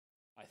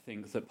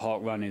think that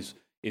parkrun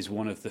is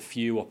one of the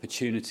few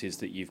opportunities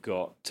that you've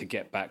got to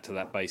get back to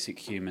that basic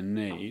human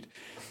need.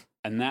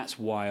 And that's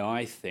why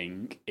I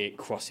think it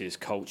crosses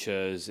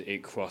cultures,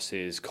 it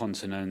crosses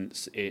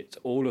continents,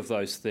 all of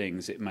those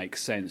things. It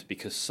makes sense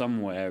because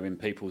somewhere in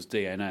people's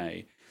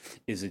DNA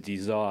is a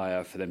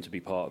desire for them to be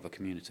part of a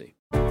community.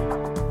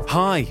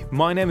 Hi,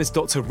 my name is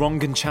Dr.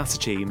 Rangan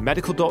Chatterjee,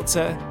 medical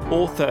doctor,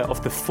 author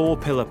of The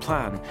 4-Pillar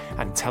Plan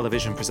and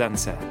television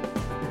presenter.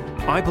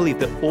 I believe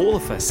that all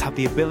of us have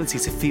the ability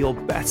to feel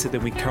better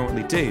than we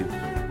currently do,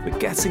 but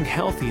getting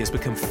healthy has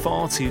become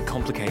far too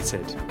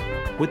complicated.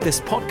 With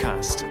this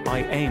podcast,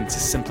 I aim to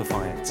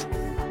simplify it.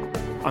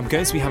 I'm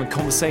going to be having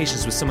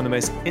conversations with some of the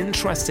most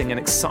interesting and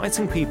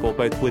exciting people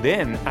both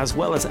within as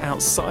well as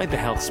outside the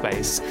health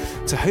space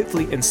to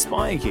hopefully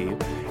inspire you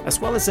as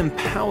well as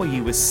empower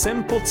you with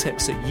simple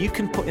tips that you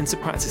can put into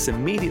practice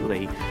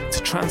immediately to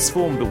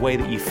transform the way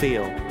that you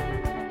feel.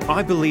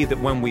 I believe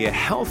that when we are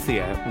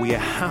healthier, we are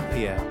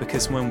happier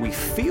because when we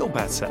feel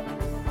better,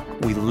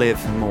 we live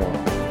more.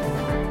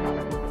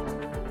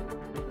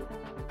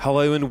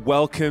 Hello and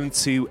welcome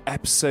to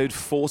episode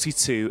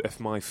 42 of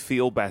my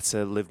Feel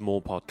Better, Live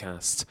More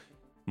podcast.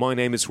 My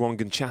name is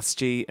Rangan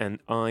Chatterjee and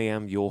I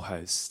am your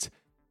host.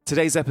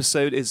 Today's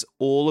episode is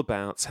all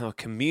about how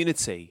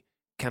community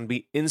can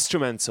be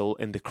instrumental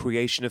in the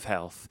creation of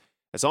health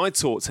as I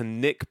talk to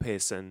Nick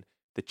Pearson,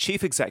 the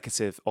Chief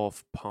Executive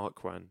of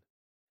Parkrun.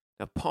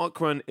 Now,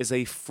 Parkrun is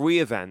a free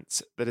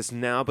event that has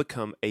now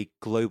become a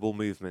global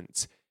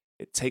movement.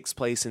 It takes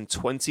place in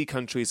 20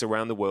 countries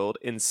around the world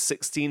in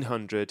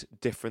 1,600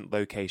 different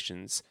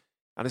locations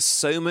and is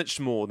so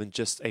much more than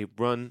just a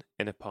run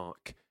in a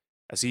park,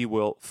 as you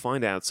will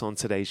find out on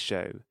today's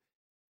show.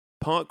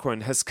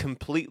 Parkrun has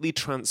completely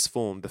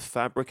transformed the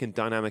fabric and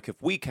dynamic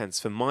of weekends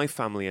for my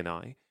family and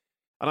I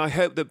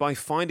hope that by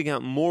finding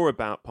out more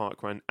about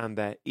Parkrun and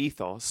their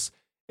ethos,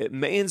 it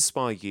may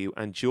inspire you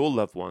and your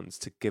loved ones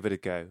to give it a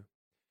go.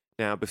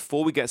 Now,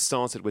 before we get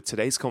started with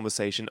today's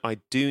conversation, I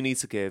do need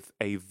to give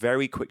a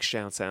very quick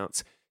shout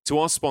out to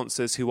our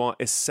sponsors who are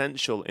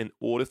essential in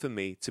order for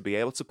me to be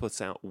able to put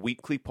out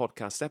weekly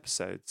podcast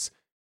episodes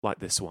like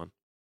this one.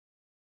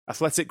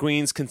 Athletic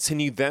Greens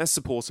continue their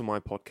support of my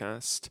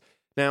podcast.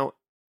 Now,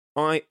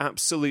 I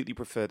absolutely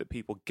prefer that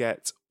people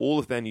get all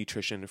of their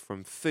nutrition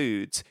from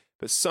food,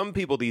 but some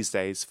people these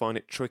days find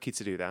it tricky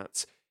to do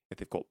that if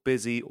they've got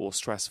busy or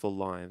stressful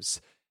lives.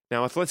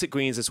 Now, Athletic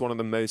Greens is one of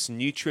the most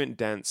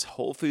nutrient-dense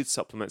whole food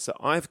supplements that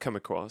I've come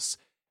across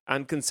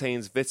and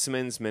contains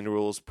vitamins,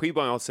 minerals,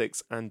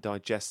 prebiotics, and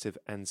digestive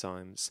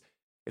enzymes.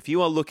 If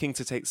you are looking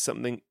to take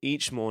something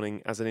each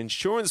morning as an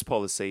insurance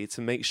policy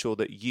to make sure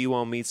that you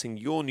are meeting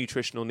your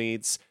nutritional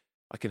needs,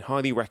 I can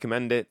highly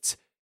recommend it.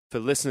 For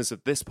listeners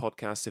of this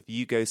podcast, if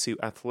you go to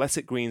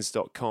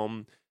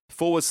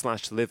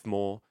athleticgreens.com/live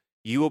more,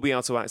 you will be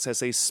able to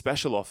access a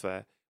special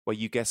offer where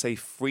you get a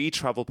free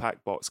travel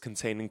pack box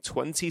containing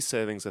 20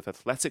 servings of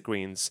Athletic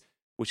Greens,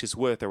 which is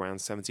worth around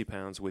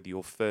 £70 with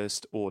your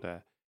first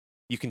order.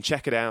 You can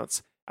check it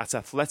out at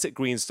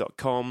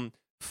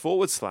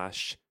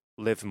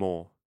athleticgreens.com/live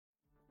more.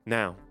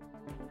 Now,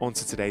 on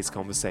to today's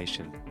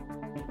conversation.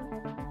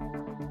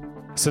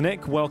 So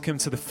Nick, welcome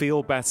to the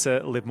Feel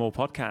Better, Live More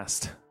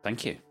podcast.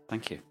 Thank you.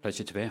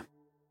 Pleasure to be here.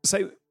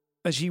 So,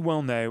 as you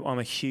well know, I'm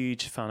a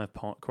huge fan of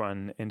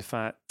Parkrun. In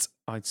fact,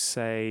 I'd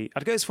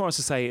go as far as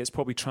to say it's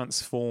probably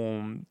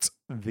transformed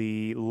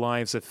the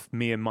lives of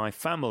me and my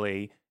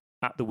family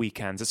at the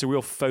weekends. It's a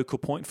real focal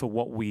point for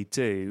what we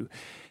do.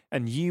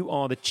 And you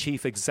are the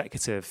chief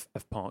executive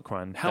of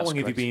Parkrun. How long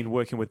have you been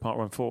working with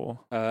Parkrun for?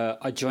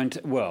 I joined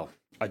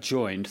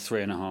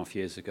 3.5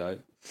 years ago.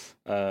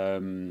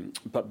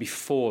 But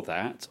before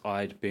that,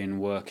 I'd been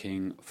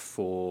working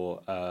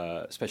for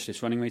a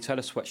specialist running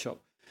retailer, Sweatshop,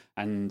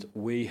 and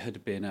we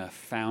had been a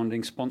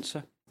founding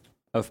sponsor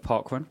of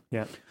Parkrun.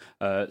 Yeah.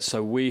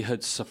 So we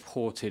had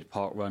supported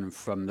Parkrun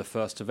from the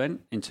first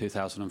event in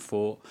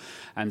 2004.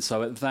 And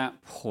so at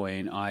that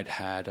point, I'd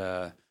had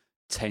a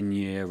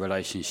 10-year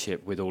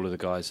relationship with all of the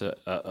guys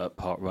at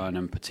Parkrun,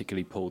 and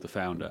particularly Paul, the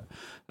founder.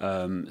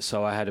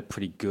 So I had a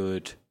pretty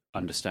good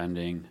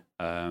understanding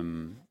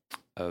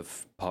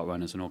of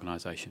Parkrun as an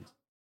organisation.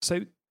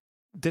 So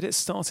did it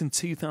start in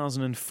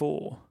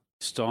 2004?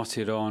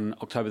 Started on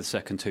October the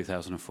 2nd,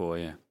 2004,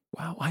 yeah.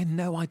 Wow, I had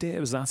no idea it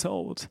was that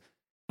old.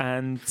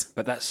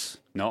 But that's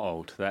not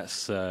old.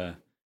 That's,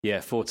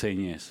 14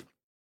 years.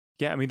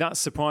 Yeah, I mean, that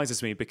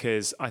surprises me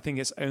because I think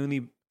it's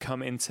only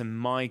come into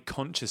my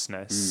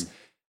consciousness.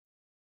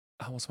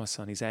 How old's my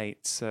son? He's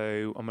 8.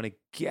 So I'm going to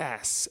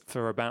guess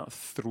for about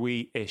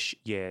 3-ish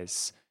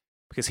years.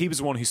 Because he was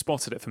the one who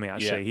spotted it for me,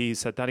 actually. Yeah. He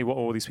said, Daddy, what are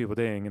all these people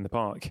doing in the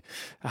park?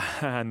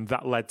 And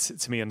that led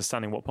to me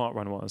understanding what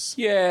Parkrun was.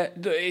 Yeah,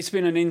 it's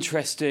been an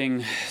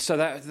interesting... So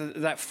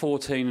that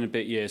 14 and a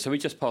bit years, so we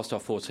just passed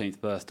our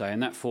 14th birthday,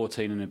 and that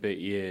 14 and a bit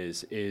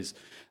years is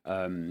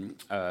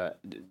rapid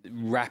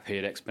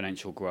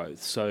exponential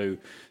growth. So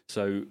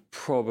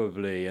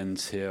probably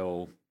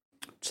until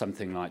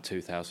something like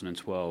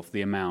 2012,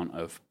 the amount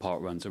of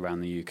park runs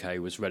around the UK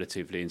was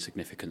relatively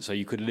insignificant. So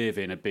you could live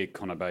in a big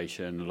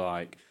conurbation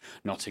like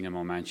Nottingham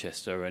or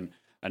Manchester and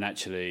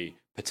actually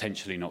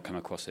potentially not come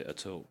across it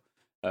at all.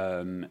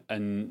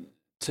 And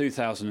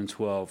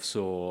 2012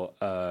 saw,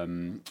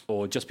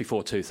 or just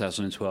before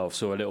 2012,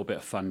 saw a little bit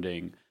of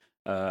funding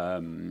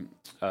from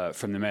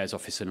the Mayor's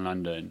office in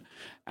London,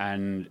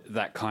 and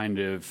that kind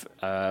of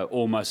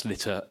almost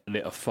lit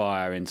a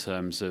fire in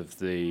terms of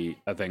the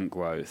event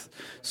growth.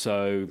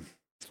 So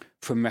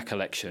from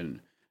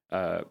recollection,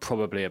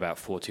 probably about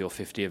 40 or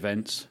 50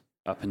 events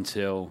up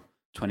until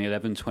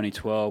 2011,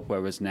 2012,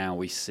 whereas now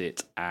we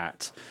sit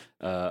at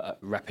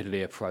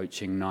rapidly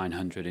approaching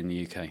 900 in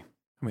the UK.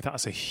 I mean,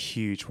 that's a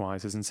huge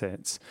rise, isn't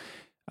it?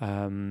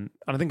 And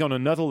I think on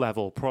another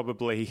level,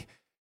 probably,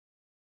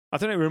 I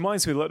don't know, it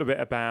reminds me a little bit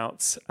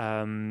about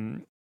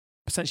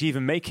potentially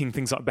even making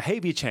things like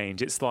behavior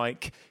change. It's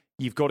like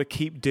you've got to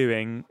keep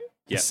doing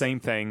the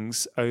same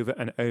things over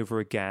and over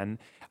again,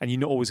 and you're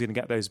not always going to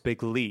get those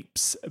big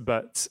leaps,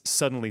 but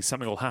suddenly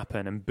something will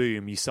happen and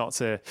boom, you start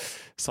to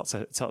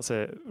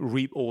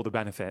reap all the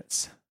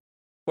benefits.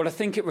 Well, I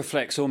think it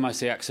reflects almost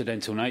the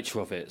accidental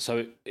nature of it.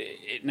 So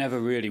it never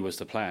really was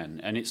the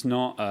plan. And it's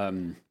not,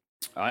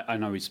 I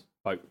know we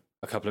spoke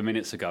a couple of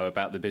minutes ago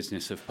about the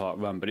business of Park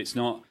Run, but it's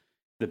not,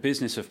 the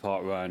business of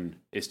Park Run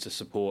is to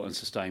support and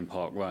sustain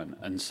Park Run.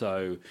 And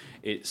so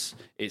it's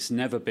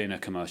never been a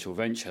commercial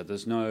venture.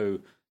 There's no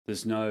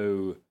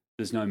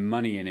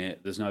money in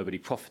it. There's nobody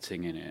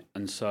profiting in it.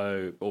 And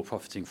so, or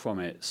profiting from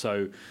it.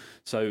 So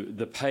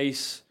the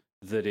pace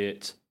that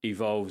it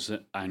evolves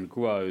and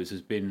grows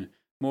has been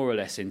more or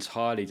less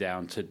entirely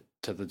down to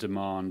the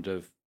demand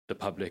of the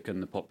public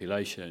and the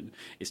population.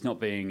 It's not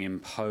being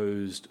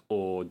imposed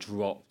or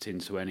dropped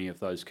into any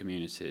of those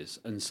communities.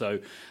 And so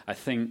I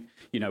think,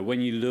 when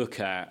you look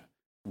at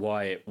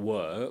why it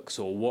works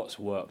or what's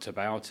worked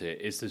about it,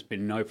 is there's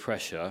been no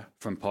pressure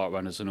from Park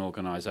Run as an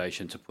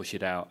organisation to push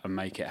it out and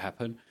make it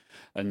happen.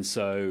 And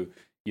so,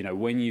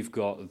 when you've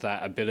got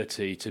that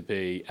ability to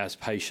be as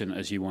patient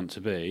as you want to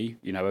be,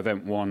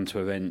 event 1 to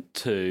event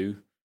 2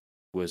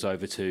 was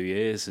over 2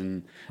 years,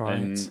 and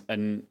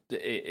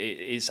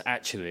it's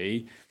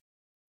actually,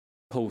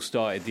 Paul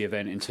started the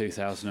event in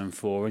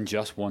 2004 and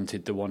just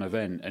wanted the one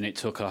event, and it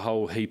took a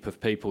whole heap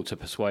of people to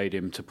persuade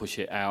him to push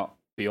it out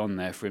beyond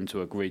there for him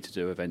to agree to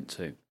do event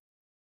 2.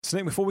 So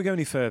Nick, before we go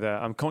any further,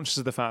 I'm conscious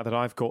of the fact that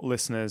I've got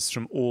listeners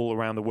from all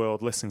around the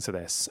world listening to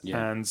this,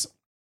 and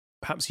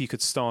perhaps you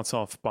could start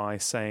off by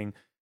saying,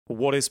 well,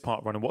 what is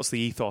Park Run and what's the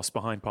ethos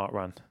behind Park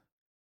Run?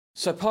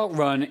 So Park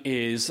Run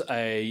is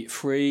a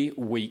free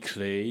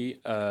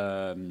weekly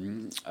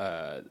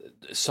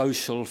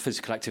social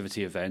physical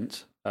activity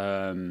event.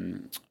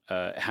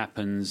 It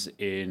happens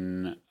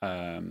in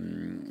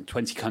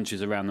 20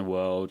 countries around the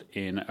world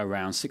in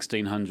around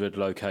 1,600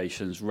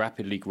 locations,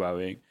 rapidly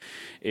growing.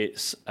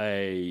 It's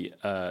a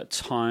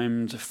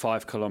timed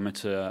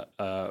 5-kilometre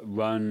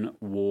run,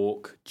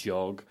 walk,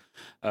 jog,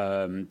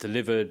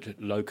 delivered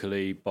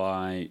locally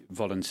by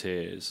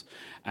volunteers.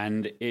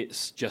 And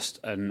it's just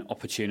an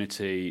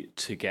opportunity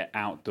to get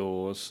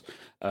outdoors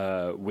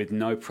with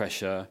no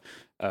pressure,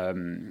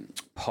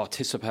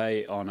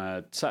 participate on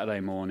a Saturday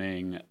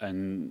morning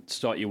and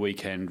start your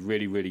weekend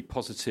really, really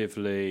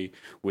positively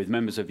with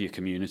members of your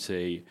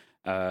community.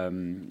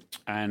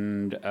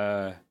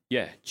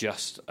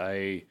 Just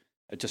a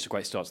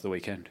great start to the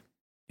weekend.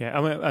 Yeah,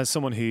 I mean, as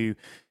someone who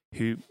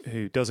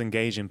does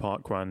engage in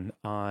Park Run,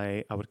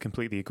 I would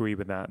completely agree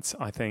with that.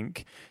 I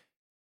think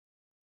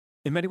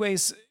in many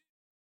ways,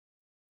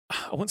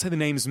 I won't say the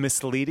name's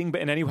misleading,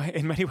 but in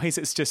many ways,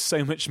 it's just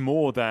so much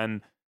more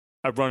than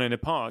a run in a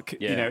park.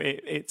 Yeah.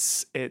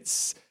 It's.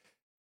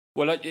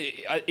 Well,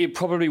 it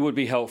probably would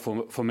be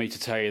helpful for me to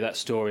tell you that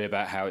story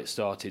about how it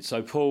started.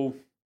 So Paul,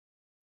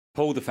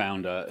 the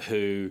founder,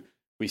 who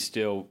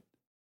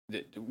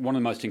one of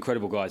the most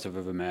incredible guys I've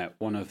ever met,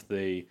 one of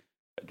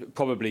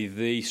probably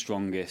the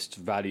strongest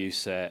value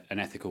set and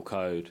ethical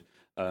code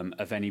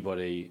of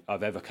anybody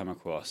I've ever come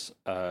across.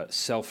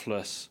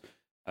 Selfless.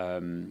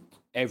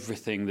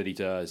 Everything that he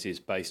does is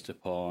based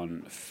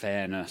upon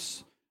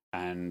fairness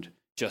and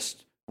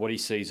just what he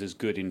sees as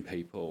good in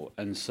people.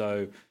 And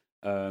so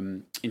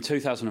in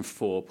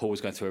 2004, Paul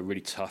was going through a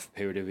really tough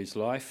period of his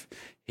life.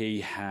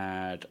 He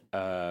had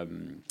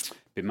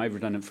been made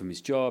redundant from his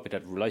job. He'd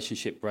had a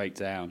relationship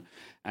breakdown.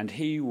 And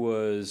he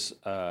was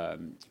a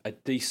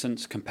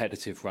decent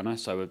competitive runner,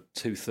 so a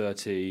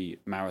 2:30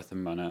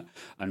 marathon runner.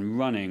 And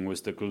running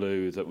was the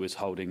glue that was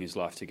holding his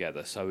life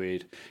together. So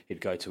he'd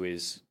go to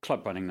his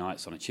club running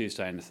nights on a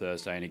Tuesday and a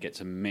Thursday, and he'd get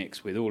to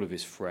mix with all of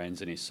his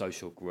friends and his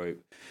social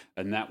group.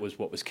 And that was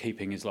what was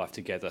keeping his life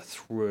together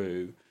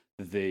through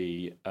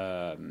the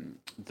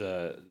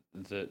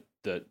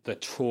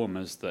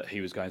traumas that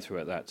he was going through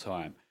at that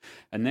time.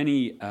 And then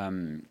he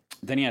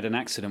had an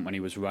accident when he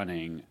was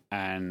running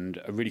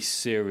and a really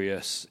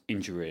serious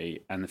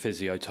injury, and the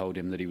physio told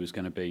him that he was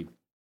going to be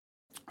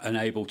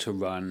unable to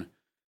run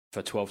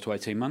for 12 to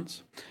 18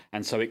 months.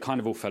 And so it kind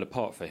of all fell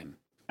apart for him.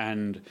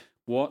 And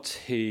what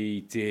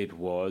he did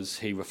was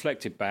he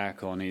reflected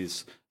back on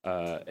his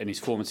in his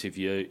formative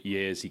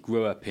years. He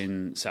grew up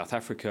in South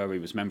Africa. He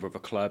was a member of a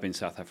club in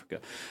South Africa.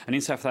 And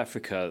in South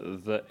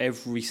Africa,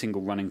 every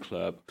single running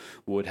club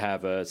would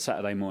have a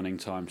Saturday morning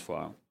time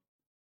trial.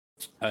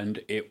 And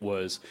it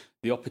was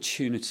the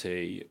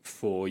opportunity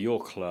for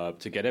your club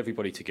to get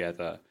everybody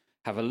together,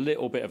 have a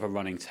little bit of a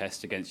running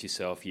test against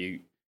yourself.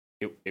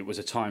 It was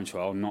a time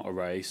trial, not a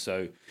race.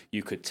 So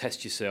you could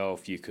test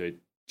yourself, you could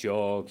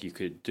jog, you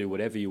could do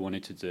whatever you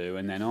wanted to do.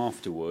 And then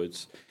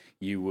afterwards,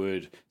 you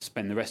would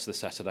spend the rest of the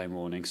Saturday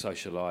morning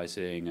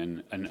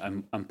socialising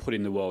and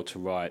putting the world to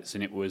rights.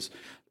 And it was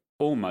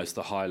almost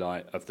the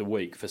highlight of the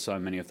week for so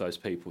many of those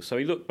people. So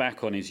he looked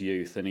back on his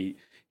youth and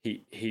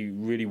he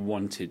really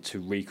wanted to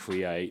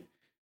recreate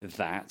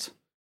that,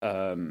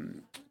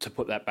 to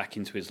put that back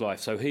into his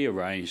life. So he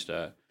arranged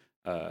a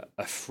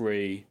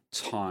free,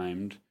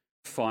 timed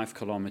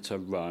 5-kilometre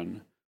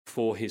run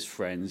for his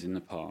friends in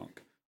the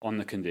park on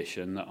the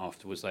condition that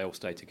afterwards they all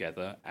stay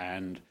together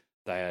and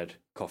they had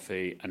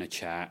coffee and a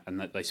chat, and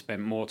that they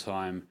spent more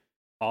time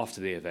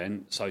after the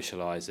event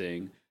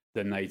socialising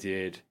than they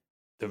did.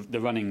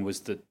 The running was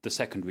the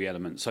secondary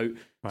element. So,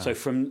 wow. So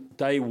from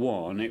day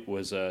one, it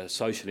was a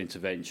social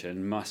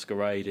intervention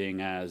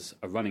masquerading as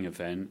a running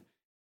event.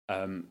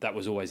 That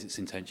was always its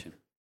intention.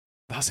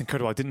 That's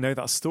incredible. I didn't know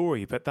that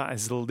story, but that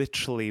is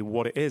literally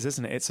what it is,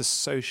 isn't it? It's a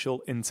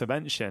social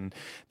intervention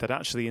that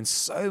actually in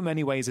so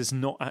many ways is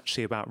not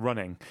actually about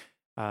running.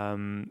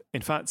 In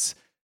fact,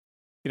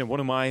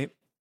 one of my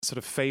sort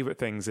of favorite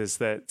things is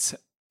that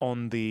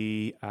on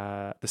the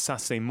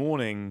Saturday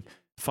morning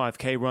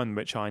 5K run,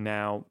 which I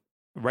now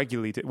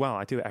regularly do, well,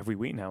 I do it every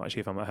week now,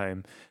 actually, if I'm at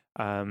home.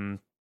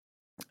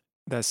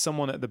 There's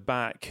someone at the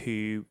back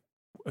who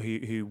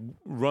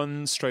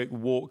runs /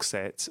 walks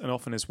it, and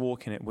often is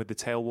walking it with the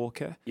tail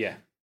walker. Yeah.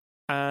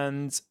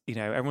 And,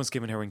 everyone's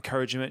giving her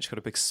encouragement. She's got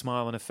a big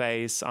smile on her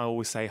face. I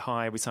always say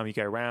hi every time you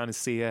go around and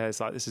see her. It's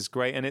like, this is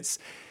great. And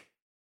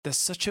there's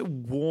such a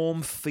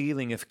warm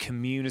feeling of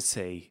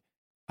community,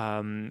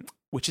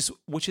 which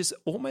is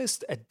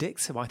almost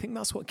addictive. I think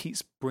that's what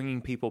keeps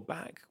bringing people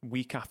back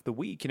week after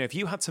week. If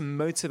you had to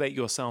motivate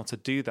yourself to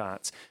do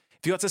that,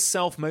 if you had to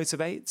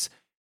self-motivate,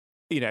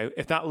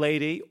 if that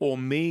lady or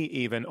me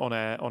even on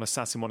a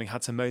Saturday morning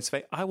had to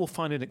motivate, I will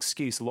find an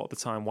excuse a lot of the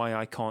time why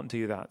I can't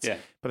do that. Yeah.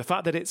 But the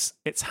fact that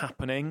it's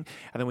happening,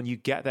 and then when you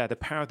get there, the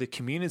power of the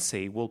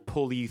community will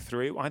pull you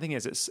through. I think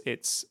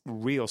it's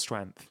real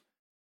strength.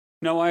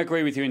 No, I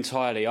agree with you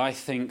entirely. I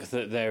think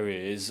that there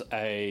is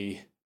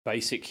a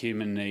basic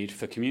human need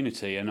for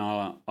community, and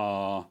our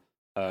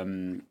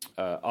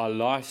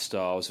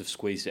lifestyles have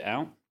squeezed it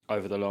out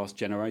over the last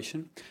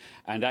generation.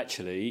 And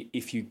actually,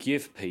 if you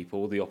give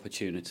people the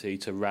opportunity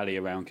to rally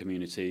around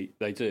community,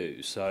 they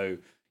do. So,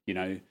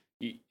 there'll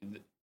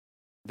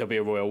be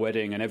a royal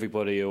wedding and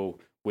everybody will,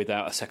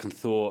 without a second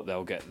thought,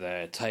 they'll get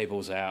their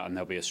tables out and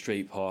there'll be a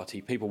street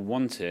party. People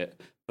want it,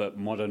 but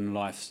modern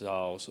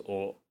lifestyles,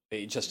 or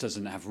it just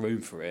doesn't have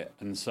room for it.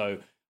 And so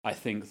I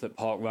think that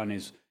Park Run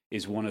is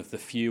one of the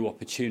few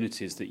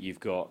opportunities that you've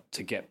got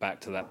to get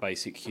back to that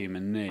basic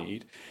human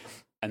need.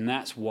 And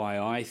that's why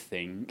I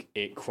think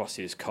it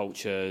crosses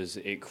cultures,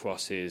 it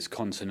crosses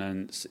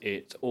continents,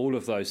 all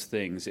of those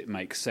things, it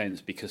makes sense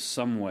because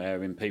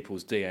somewhere in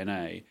people's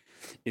DNA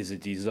is a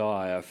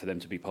desire for them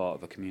to be part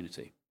of a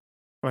community.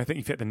 Well, I think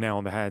you've hit the nail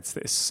on the head.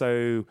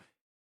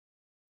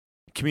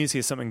 Community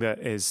is something that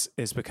is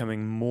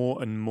becoming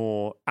more and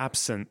more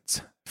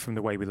absent from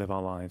the way we live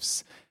our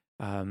lives.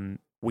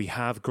 We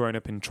have grown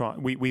up in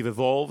we've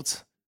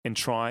evolved in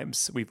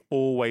tribes. We've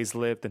always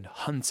lived and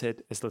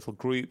hunted as little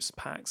groups,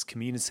 packs,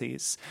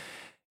 communities.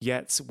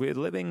 Yet we're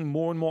living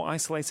more and more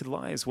isolated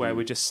lives where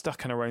we're just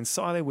stuck in our own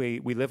silo. We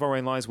live our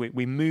own lives.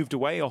 We moved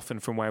away often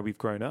from where we've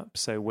grown up.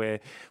 So we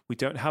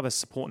don't have a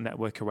support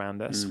network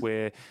around us.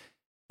 We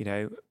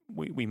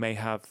may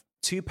have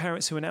two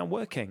parents who are now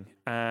working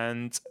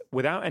and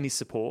without any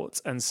support.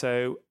 And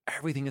so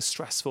everything is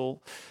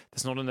stressful.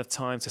 There's not enough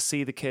time to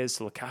see the kids,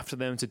 to look after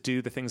them, to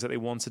do the things that they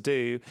want to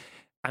do.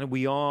 And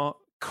we are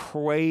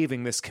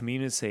craving this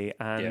community.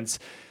 And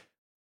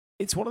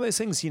it's one of those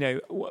things,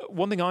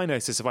 one thing I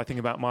notice if I think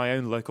about my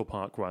own local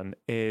park run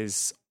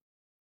is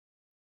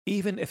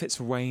even if it's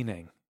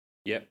raining,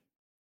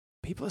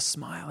 people are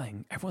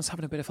smiling. Everyone's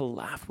having a bit of a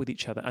laugh with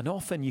each other. And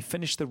often you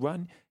finish the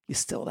run, you're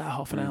still there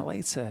half an hour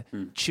later,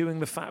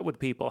 chewing the fat with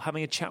people,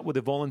 having a chat with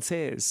the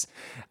volunteers.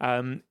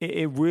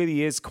 It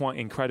really is quite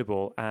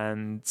incredible.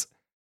 And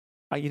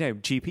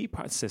GP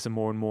practices are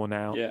more and more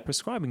now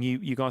prescribing.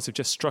 You guys have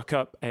just struck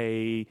up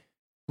a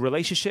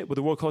relationship with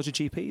the Royal College of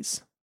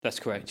GPs? That's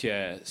correct,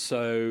 yeah.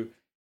 So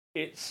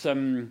it's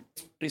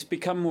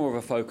become more of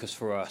a focus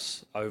for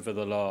us over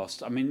the last,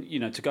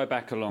 to go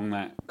back along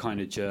that kind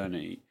of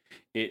journey,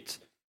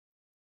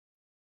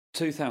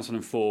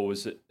 2004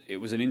 was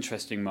an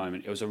interesting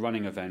moment. It was a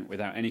running event.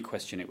 Without any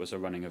question, it was a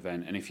running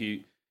event. And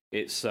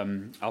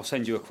I'll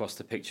send you across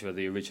the picture of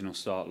the original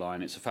start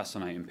line. It's a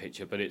fascinating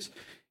picture, but it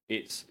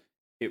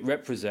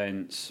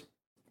represents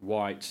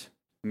white,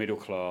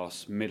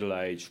 middle-class,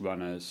 middle-aged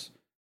runners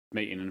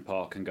meeting in the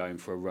park and going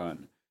for a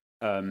run.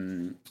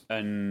 But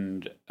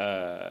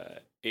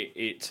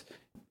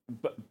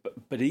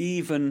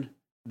even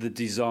the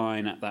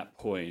design at that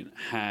point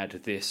had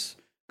this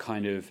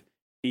kind of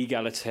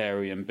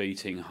egalitarian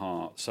beating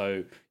heart.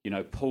 So,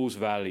 Paul's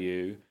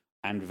value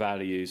and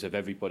values of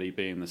everybody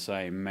being the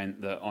same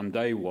meant that on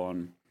day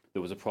one,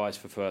 there was a prize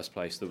for first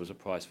place, there was a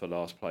prize for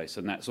last place.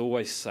 And that's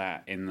always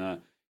sat in the,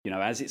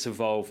 as it's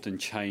evolved and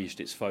changed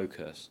its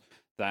focus,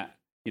 that,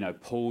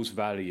 Paul's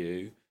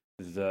value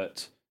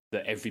that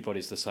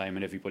everybody's the same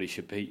and everybody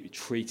should be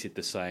treated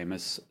the same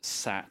has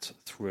sat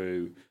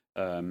through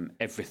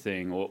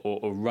everything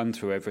or run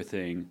through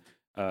everything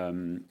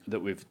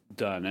that we've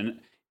done. And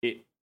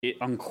it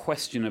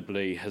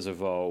unquestionably has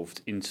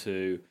evolved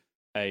into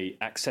a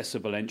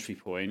accessible entry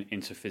point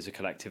into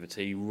physical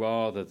activity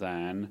rather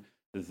than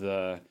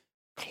the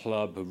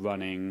club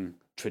running,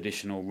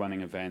 traditional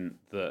running event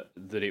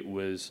that it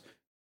was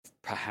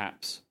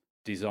perhaps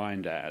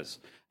designed as.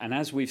 And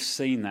as we've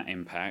seen that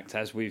impact,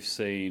 as we've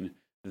seen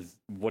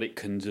what it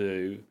can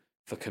do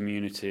for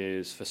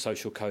communities, for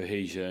social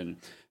cohesion,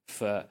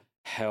 for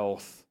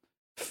health,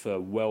 for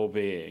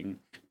well-being,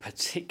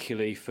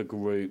 particularly for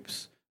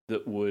groups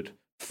that would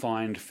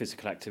find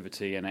physical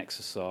activity and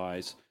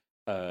exercise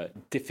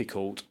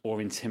difficult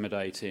or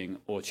intimidating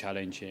or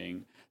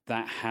challenging,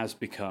 that has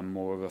become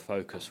more of a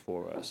focus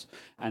for us.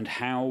 And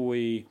how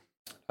we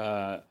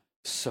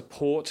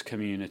support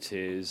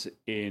communities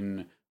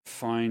in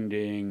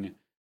finding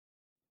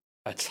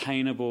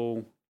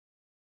attainable,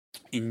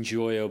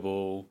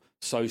 enjoyable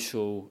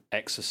social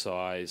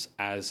exercise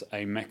as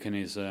a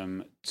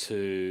mechanism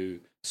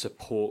to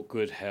support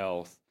good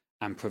health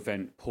and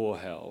prevent poor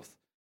health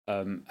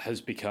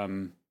has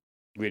become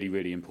really,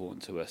 really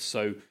important to us.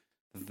 So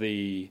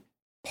the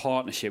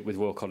partnership with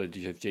Royal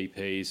College of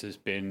GPs has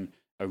been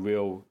a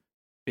real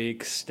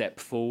big step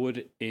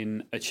forward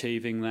in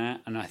achieving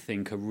that. And I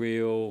think a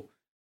real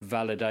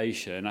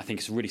validation, I think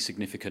it's really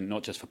significant,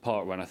 not just for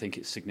parkrun, I think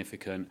it's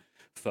significant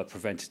for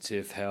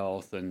preventative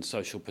health and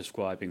social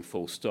prescribing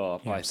full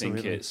stop. Yeah, I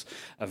think it's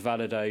a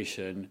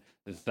validation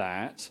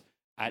that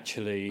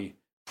actually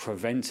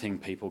preventing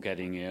people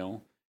getting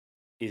ill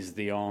is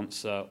the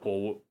answer,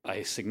 or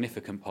a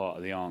significant part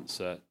of the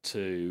answer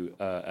to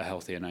a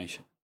healthier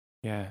nation.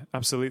 Yeah,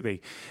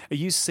 absolutely. Are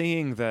you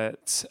seeing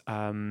that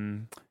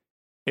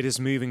it is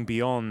moving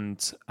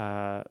beyond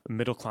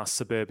middle-class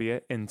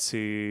suburbia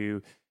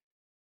into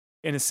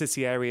inner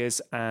city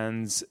areas,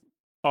 and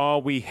are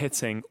we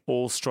hitting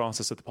all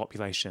stratas of the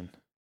population?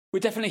 We're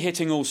definitely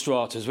hitting all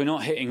stratas. We're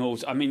not hitting all...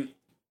 I mean,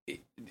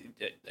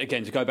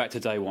 again, to go back to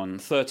day one,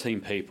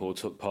 13 people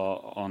took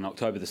part on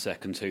October the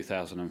 2nd,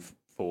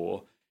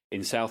 2004,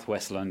 in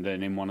southwest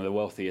London, in one of the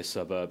wealthiest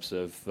suburbs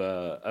of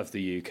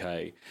the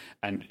UK.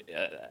 And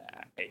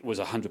it was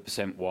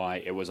 100%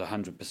 white. It was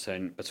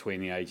 100% between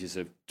the ages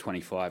of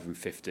 25 and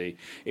 50.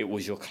 It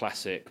was your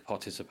classic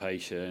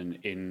participation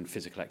in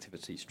physical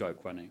activity,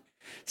 stroke running.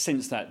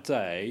 Since that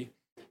day,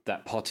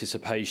 that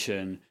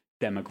participation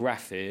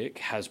demographic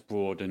has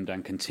broadened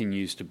and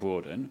continues to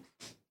broaden.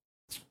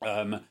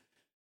 And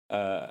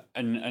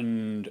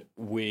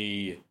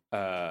we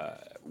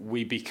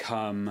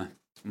become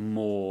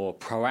more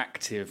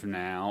proactive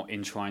now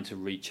in trying to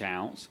reach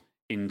out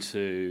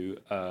into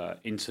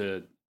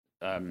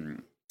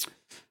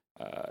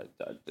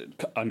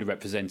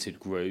underrepresented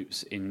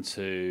groups,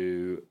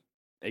 into,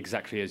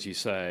 exactly as you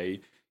say,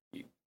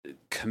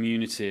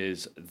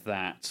 communities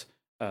that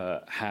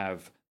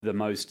have the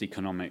most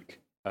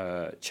economic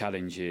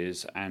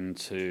challenges, and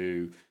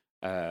to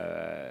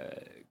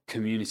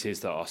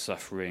communities that are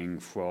suffering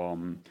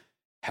from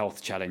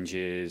health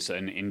challenges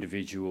and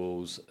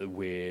individuals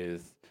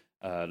with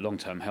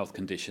long-term health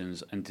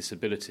conditions and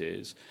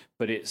disabilities.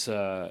 But it's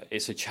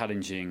a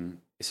challenging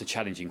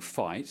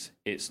fight.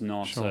 It's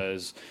not Sure.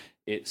 as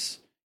it's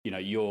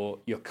you're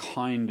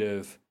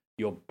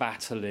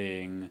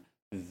battling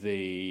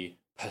the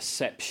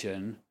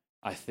perception,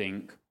 I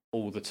think,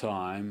 all the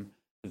time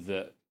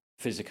that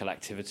physical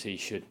activity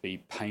should be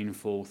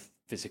painful.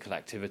 Physical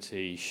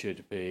activity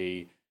should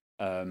be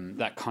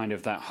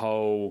that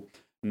whole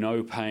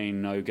no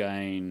pain, no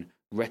gain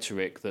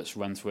rhetoric that's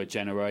run through a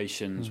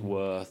generation's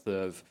worth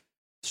of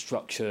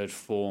structured,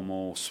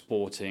 formal,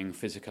 sporting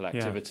physical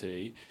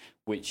activity,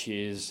 which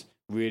is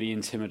really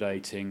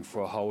intimidating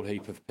for a whole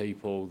heap of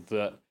people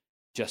that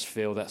just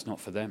feel that's not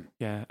for them.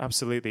 Yeah,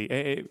 absolutely.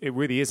 It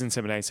really is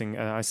intimidating.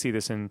 I see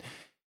this in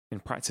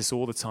practice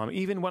all the time.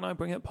 Even when I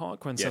bring up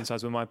parkrun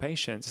sometimes with my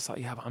patients, it's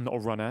like, but I'm not a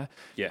runner.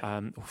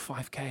 Yeah. Or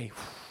 5K.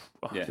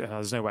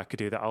 There's no way I could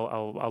do that.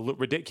 I'll look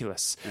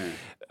ridiculous. Yeah.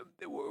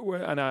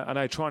 And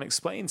I try and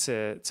explain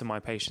to my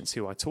patients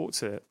who I talk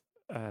to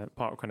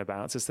parkrun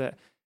about is that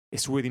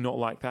it's really not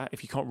like that.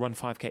 If you can't run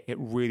 5K, it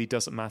really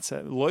doesn't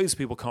matter. Loads of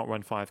people can't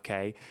run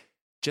 5K.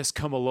 Just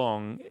come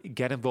along,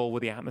 get involved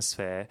with the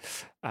atmosphere,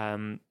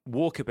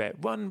 walk a bit,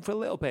 run for a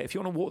little bit. If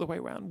you want to walk the way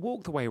around,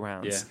 walk the way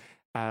around. Yeah.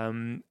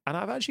 And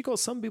I've actually got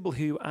some people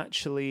who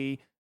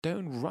actually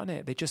don't run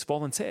it. They just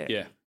volunteer.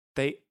 Yeah.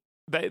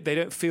 they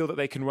don't feel that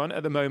they can run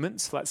at the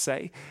moment, let's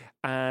say,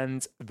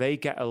 and they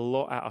get a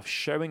lot out of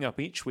showing up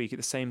each week at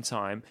the same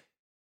time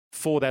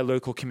for their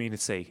local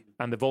community.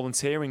 And the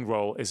volunteering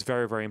role is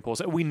very, very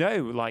important. We know,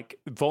 like,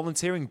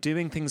 volunteering,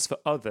 doing things for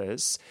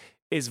others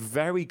is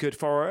very good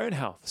for our own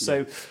health.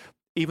 So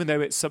even though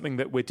it's something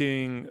that we're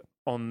doing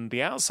on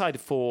the outside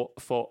for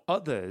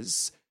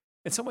others,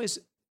 in some ways,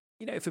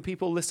 you know, for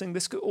people listening,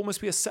 this could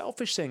almost be a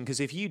selfish thing, because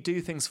if you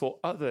do things for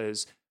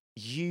others,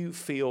 you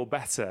feel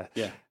better.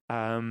 Yeah.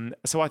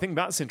 So I think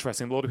that's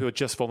interesting. A lot of people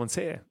just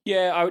volunteer.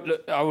 Yeah,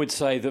 I would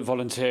say that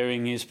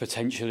volunteering is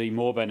potentially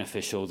more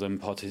beneficial than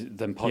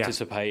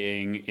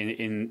participating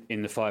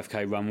in the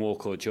 5K run,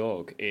 walk or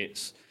jog.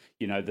 It's,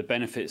 you know, the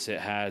benefits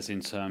it has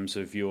in terms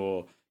of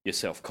your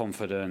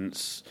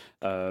self-confidence,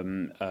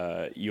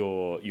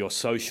 your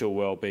social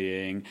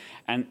well-being,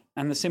 and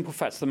the simple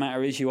fact of the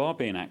matter is you are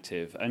being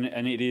active,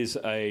 and it is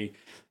a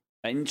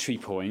entry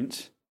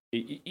point.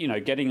 You know,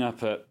 getting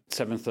up at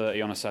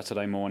 7:30 on a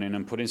Saturday morning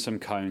and putting some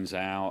cones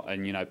out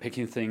and, you know,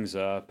 picking things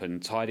up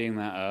and tidying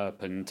that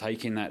up and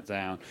taking that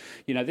down.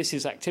 You know, this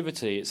is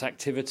activity. It's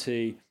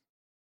activity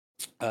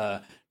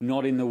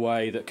not in the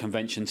way that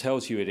convention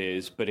tells you it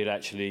is, but it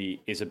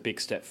actually is a big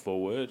step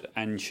forward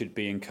and should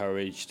be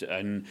encouraged.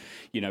 And,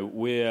 you know,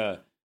 we're,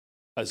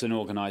 as an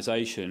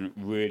organisation,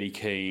 really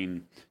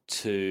keen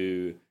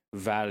to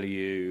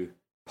value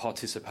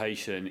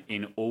participation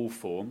in all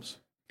forms,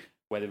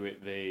 whether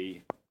it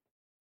be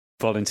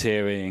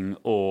volunteering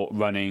or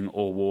running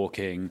or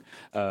walking,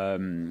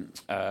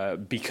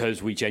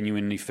 because we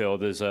genuinely feel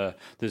there's a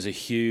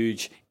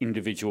huge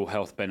individual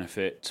health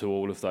benefit to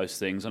all of those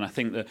things. And I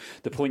think that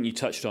the point you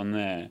touched on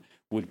there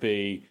would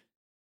really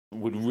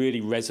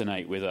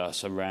resonate with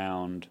us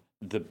around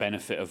the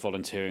benefit of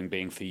volunteering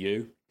being for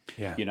you.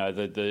 Yeah. You know,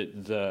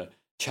 the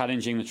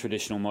challenging the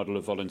traditional model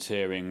of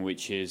volunteering,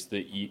 which is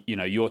that you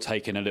know, you're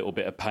taking a little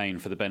bit of pain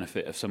for the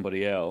benefit of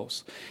somebody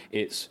else.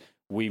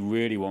 We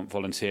really want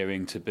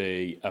volunteering to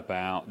be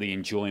about the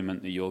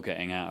enjoyment that you're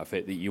getting out of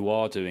it, that you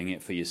are doing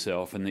it for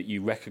yourself, and that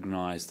you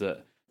recognise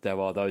that there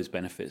are those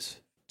benefits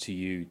to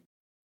you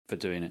for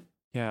doing it.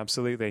 Yeah,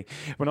 absolutely.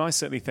 When I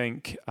certainly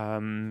think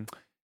that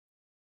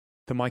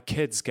my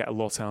kids get a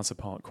lot out of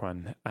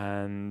parkrun,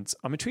 and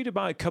I'm intrigued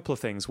about a couple of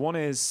things. One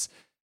is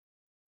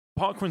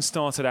parkrun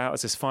started out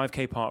as this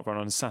 5K parkrun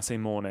on a Saturday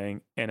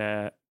morning in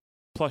a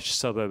plush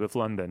suburb of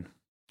London,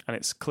 and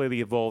it's clearly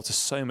evolved to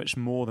so much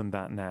more than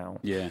that now.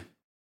 Yeah.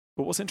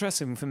 But what's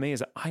interesting for me is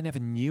that I never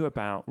knew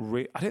about.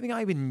 I don't think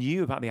I even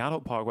knew about the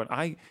adult parkrun.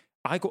 I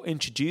got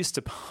introduced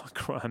to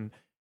parkrun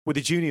with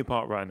the junior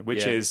parkrun,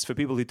 which is, for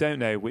people who don't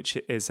know, which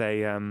is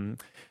a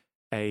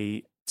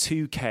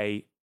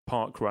 2K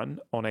parkrun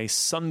on a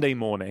Sunday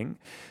morning.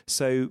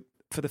 So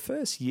for the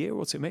first year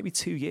or two, maybe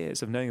 2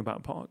 years of knowing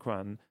about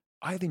parkrun,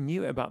 I only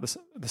knew about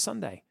the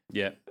Sunday.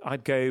 Yeah,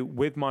 I'd go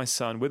with my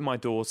son, with my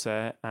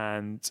daughter,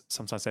 and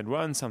sometimes they'd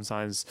run,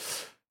 sometimes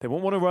they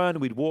won't want to run.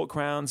 We'd walk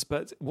rounds.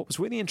 But what was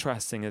really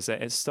interesting is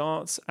that it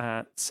starts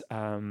at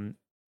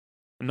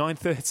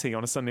 9:30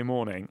 on a Sunday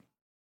morning.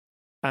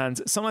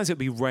 And sometimes it'd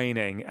be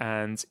raining.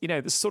 And, you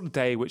know, the sort of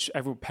day which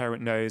every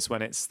parent knows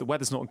when the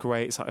weather's not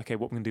great. It's like, okay,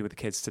 what are we going to do with the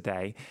kids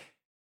today?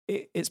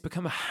 It's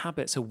become a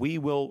habit. So we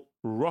will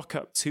rock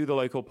up to the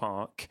local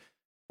park,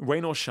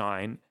 rain or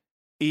shine,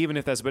 even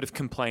if there's a bit of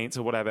complaints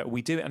or whatever,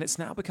 we do it. And it's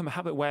now become a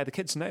habit where the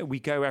kids know we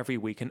go every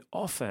week. And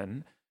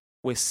often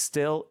we're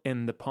still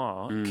in the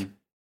park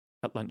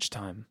at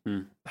lunchtime.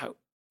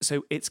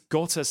 So it's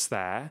got us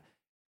there.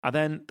 And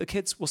then the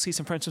kids will see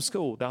some friends from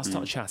school. They'll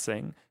start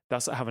chatting. They'll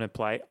start having a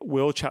play.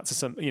 We'll chat to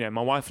some, you know,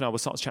 my wife and I will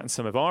start chatting to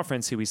some of our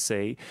friends who we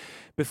see.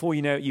 Before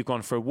you know it, you've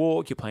gone for a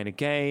walk, you're playing a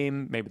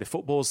game, maybe the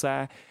football's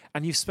there,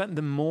 and you've spent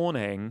the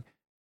morning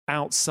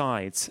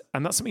outside.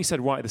 And that's something you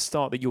said right at the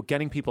start, that you're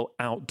getting people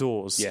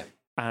outdoors. Yeah.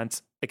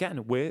 And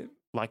again, we're,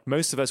 like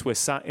most of us, we're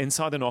sat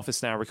inside an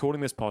office now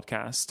recording this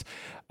podcast.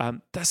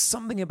 There's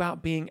something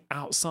about being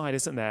outside,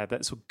 isn't there,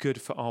 that's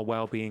good for our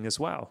well-being as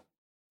well.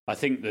 I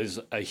think there's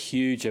a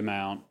huge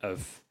amount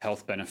of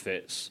health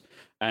benefits.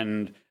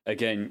 And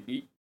again,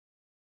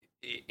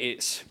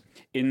 it's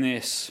in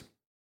this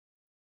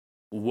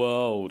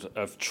world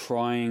of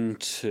trying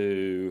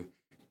to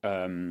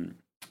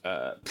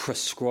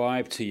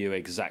prescribe to you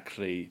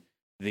exactly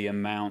the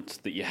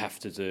amount that you have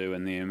to do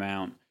and the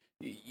amount,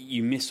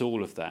 you miss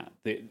all of that.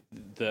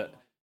 That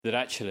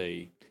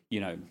actually, you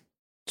know,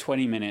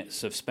 20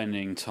 minutes of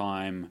spending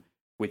time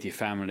with your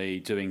family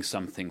doing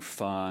something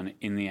fun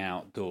in the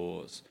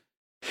outdoors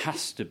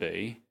has to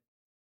be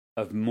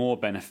of more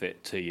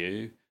benefit to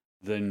you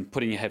than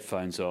putting your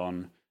headphones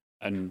on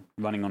and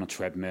running on a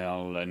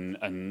treadmill and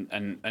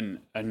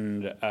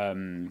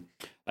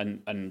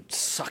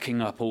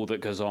sucking up all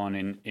that goes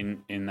on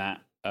in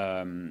that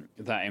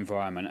that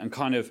environment, and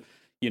kind of,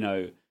 you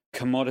know,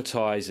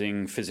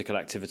 commoditizing physical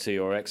activity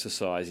or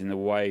exercise in the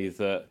way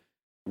that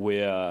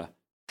we're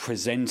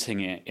presenting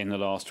it in the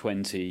last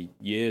 20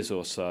 years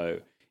or so.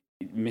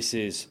 It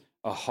misses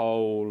a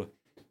whole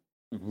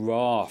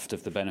raft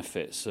of the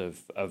benefits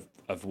of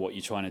what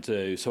you're trying to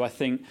do. So I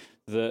think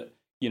that,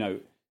 you know,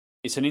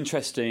 it's an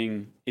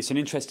interesting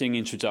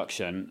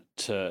introduction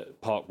to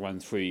Park Run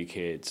through your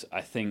kids.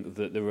 I think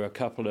that there were a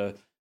couple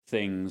of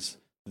things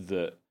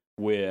that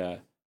we're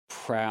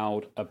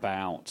proud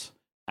about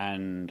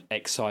and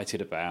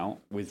excited about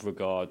with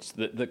regards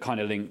that kind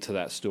of link to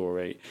that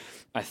story.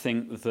 I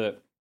think that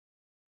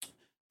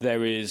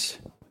there is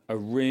a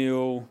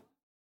real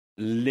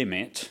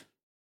limit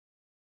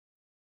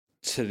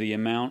to the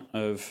amount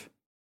of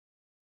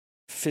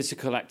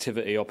physical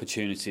activity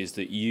opportunities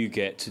that you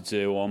get to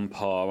do on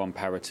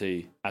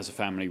parity as a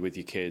family with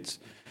your kids.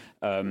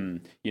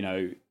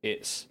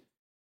 It's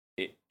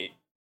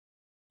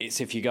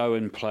if you go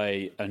and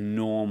play a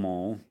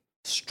normal,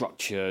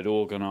 structured,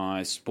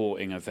 organised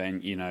sporting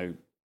event,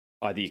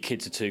 either your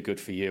kids are too good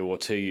for you or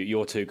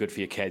you're too good for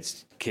your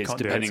kids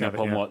depending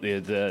upon what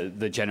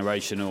the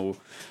generational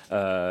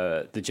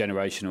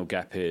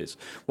gap is.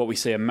 What we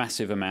see a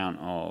massive amount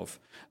of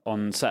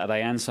on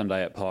Saturday and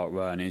Sunday at Park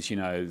Run is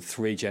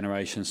 3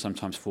 generations,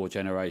 sometimes 4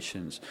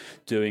 generations,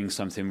 doing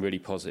something really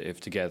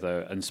positive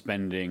together and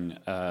spending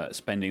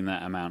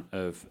that amount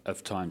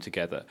of time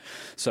together.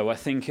 So I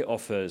think it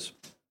offers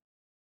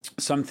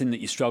something that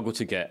you struggle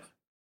to get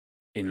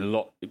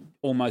in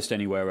almost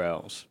anywhere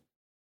else.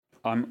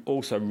 I'm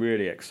also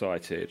really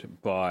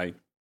excited by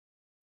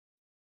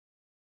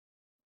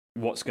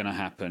what's going to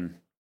happen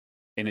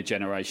in a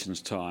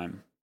generation's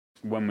time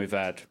when we've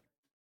had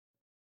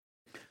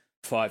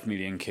 5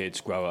 million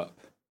kids grow up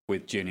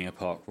with Junior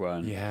Park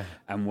Run. Yeah.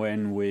 And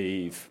when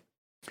we've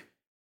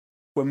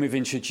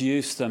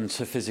introduced them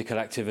to physical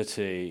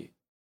activity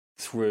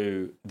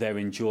through their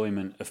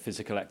enjoyment of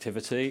physical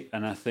activity.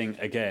 And I think,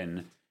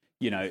 again,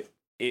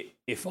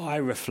 if I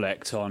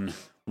reflect on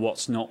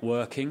what's not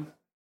working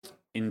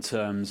in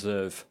terms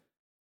of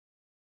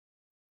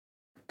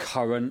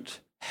current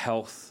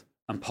health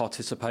and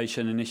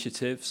participation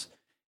initiatives,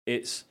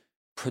 it's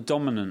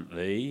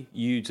predominantly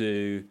you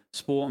do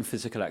sport and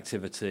physical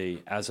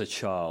activity as a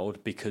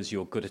child because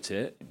you're good at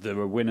it. There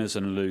are winners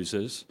and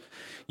losers.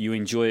 You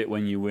enjoy it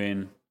when you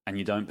win and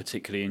you don't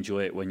particularly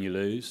enjoy it when you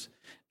lose.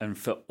 And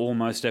for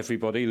almost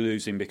everybody,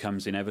 losing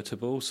becomes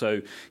inevitable.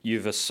 So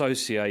you've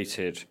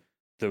associated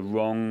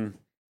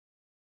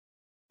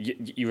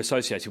you're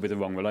associated with the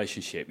wrong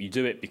relationship. You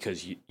do it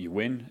because you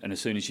win, and as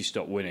soon as you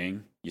stop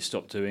winning, you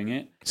stop doing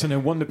it. So no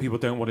wonder people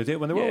don't want to do it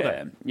when they're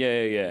older.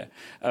 Yeah.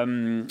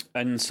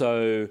 And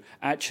so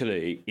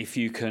actually, if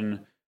you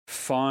can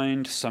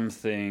find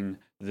something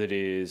that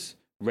is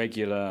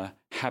regular,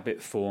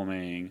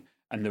 habit-forming,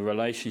 and the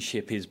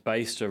relationship is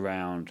based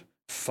around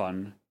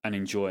fun and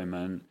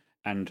enjoyment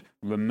and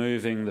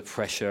removing the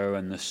pressure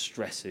and the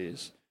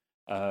stresses,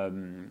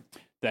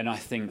 then I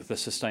think the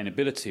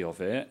sustainability of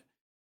it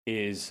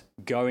is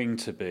going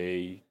to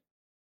be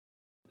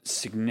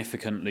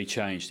significantly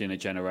changed in a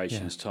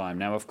generation's time.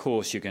 Now, of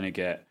course, you're going to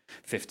get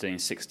 15,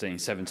 16,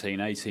 17,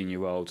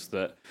 18-year-olds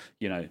that,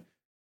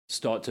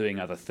 start doing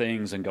other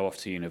things and go off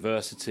to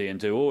university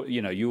and do all,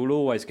 you will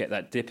always get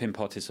that dip in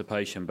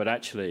participation, but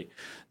actually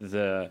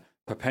the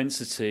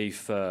propensity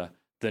for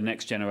the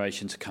next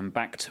generation to come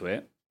back to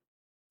it,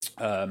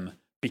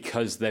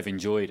 because they've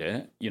enjoyed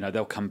it,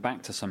 they'll come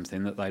back to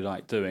something that they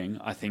like doing,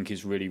 I think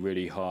is really,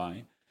 really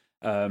high.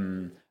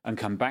 And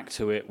come back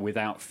to it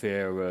without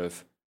fear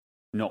of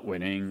not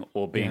winning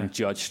or being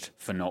judged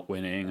for not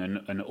winning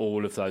and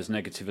all of those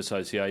negative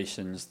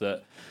associations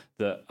that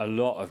a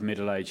lot of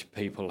middle-aged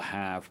people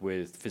have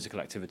with physical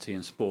activity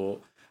and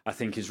sport, I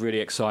think is really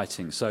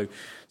exciting. So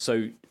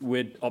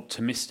we're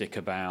optimistic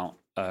about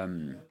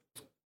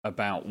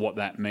what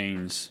that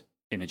means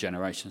in a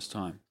generation's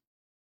time.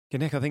 Yeah,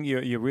 Nick, I think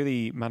you're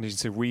really managing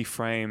to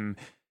reframe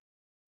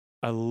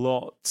a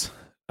lot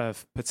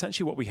of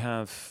potentially what we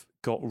have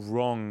got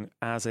wrong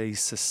as a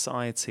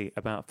society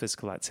about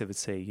physical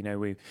activity.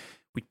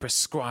 We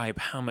prescribe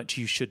how much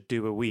you should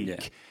do a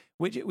week,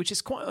 which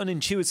is quite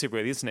unintuitive,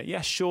 really, isn't it?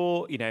 Yeah,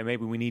 sure,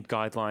 maybe we need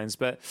guidelines,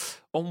 but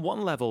on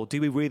one level, do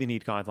we really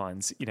need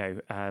guidelines?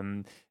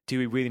 Do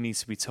we really need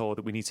to be told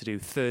that we need to do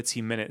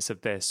 30 minutes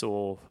of this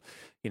or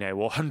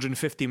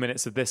 150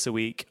 minutes of this a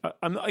week?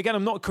 I'm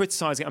not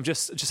criticizing. I'm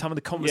just having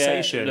the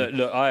conversation. Yeah,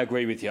 look, I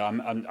agree with you.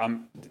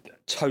 I'm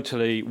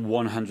totally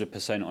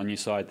 100% on your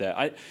side there.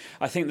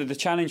 I think that the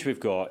challenge we've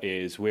got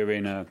is we're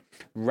in a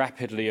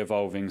rapidly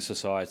evolving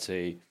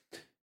society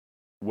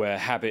where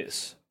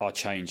habits are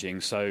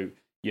changing. So,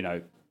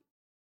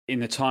 in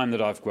the time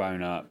that I've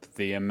grown up,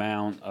 the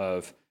amount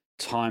of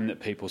time that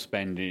people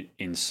spend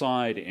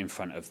inside, in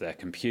front of their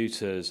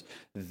computers,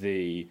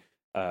 the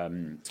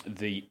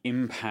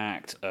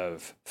impact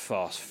of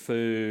fast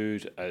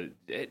food,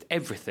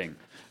 everything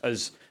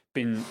has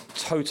been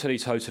totally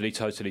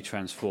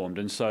transformed.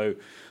 And so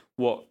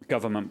what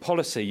government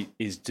policy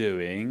is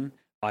doing,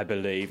 I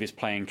believe, is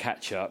playing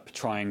catch up,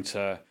 trying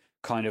to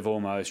kind of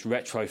almost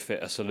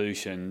retrofit a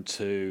solution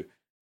to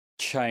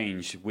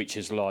change which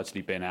has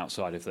largely been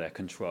outside of their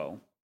control.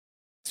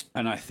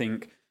 And I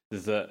think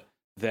that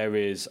there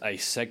is a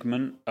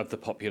segment of the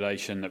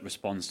population that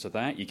responds to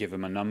that. You give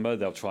them a number,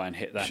 they'll try and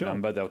hit that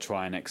number, they'll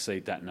try and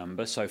exceed that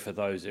number. So for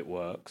those, it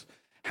works.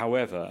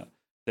 However,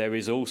 there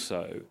is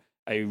also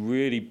a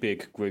really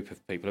big group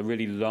of people, a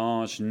really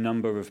large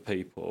number of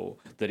people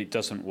that it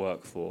doesn't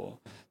work for,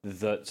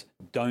 that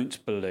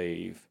don't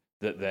believe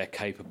that they're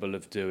capable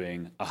of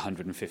doing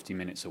 150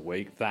 minutes a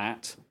week.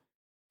 That,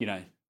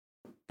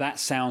 that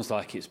sounds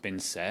like it's been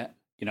set.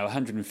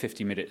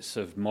 150 minutes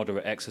of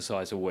moderate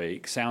exercise a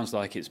week sounds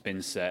like it's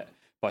been set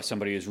by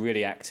somebody who's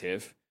really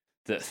active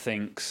that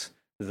thinks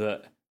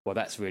that, well,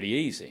 that's really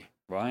easy,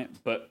 right?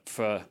 But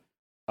for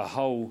a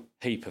whole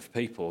heap of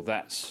people,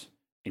 that's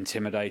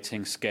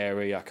intimidating,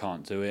 scary, I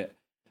can't do it.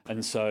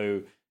 And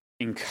so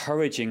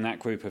encouraging that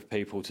group of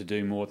people to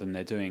do more than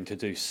they're doing, to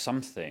do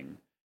something,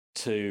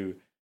 to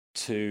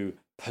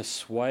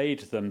persuade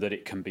them that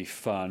it can be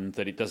fun,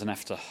 that it doesn't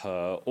have to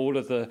hurt, all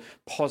of the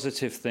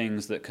positive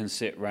things that can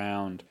sit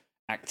around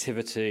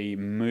activity,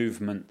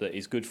 movement that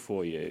is good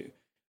for you,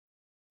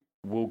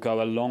 will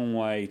go a long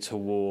way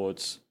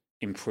towards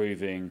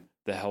improving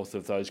the health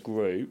of those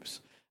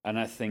groups. And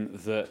I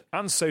think that...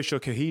 And social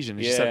cohesion,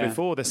 as you said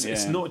before.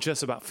 It's not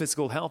just about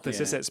physical health.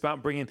 It's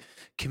about bringing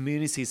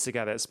communities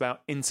together. It's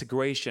about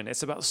integration.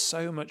 It's about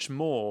so much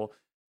more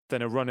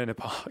than a run in a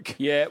park.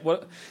 Yeah,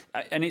 well,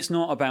 and it's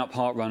not about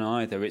park run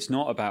either. It's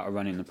not about a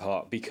run in the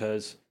park,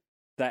 because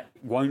that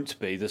won't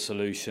be the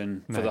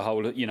solution for the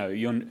whole...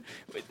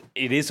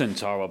 it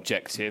isn't our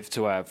objective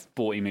to have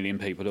 40 million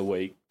people a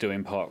week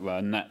doing park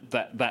run.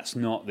 That's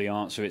not the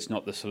answer. It's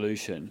not the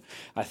solution.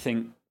 I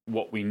think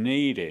what we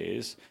need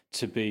is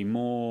to be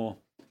more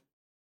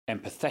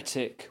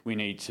empathetic. We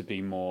need to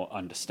be more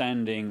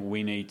understanding.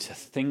 We need to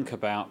think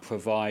about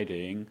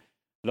providing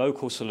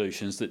local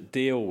solutions that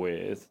deal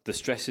with the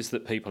stresses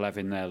that people have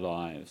in their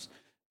lives,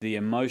 the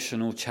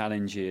emotional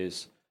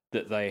challenges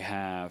that they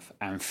have,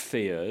 and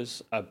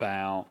fears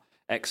about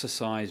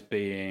exercise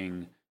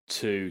being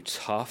too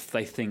tough.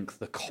 They think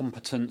the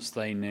competence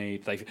they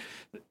need,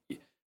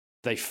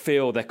 they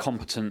feel their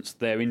competence,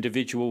 their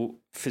individual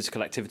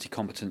physical activity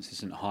competence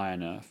isn't high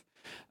enough.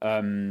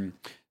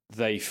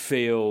 They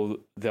feel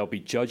they'll be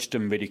judged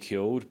and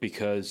ridiculed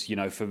because,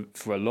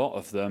 for a lot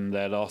of them,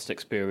 their last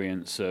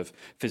experience of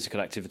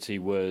physical activity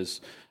was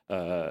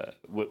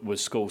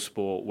school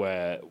sport,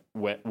 where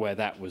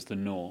that was the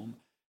norm.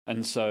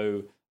 And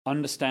so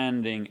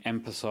understanding,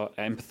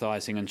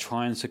 empathizing, and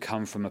trying to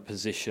come from a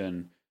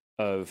position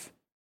of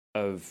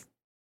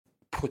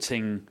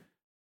putting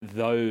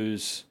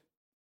those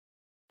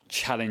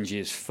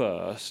challenges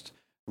first,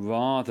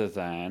 rather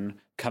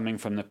than coming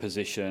from the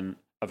position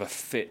of a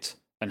fit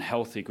and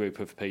healthy group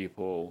of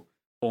people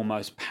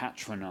almost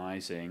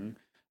patronizing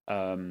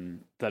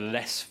the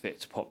less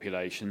fit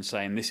population,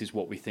 saying this is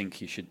what we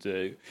think you should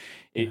do.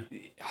 It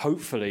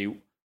hopefully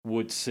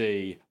would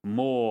see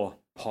more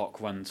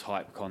park run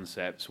type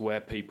concepts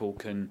where people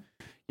can,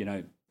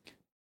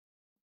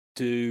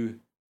 do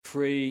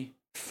free,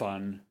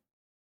 fun,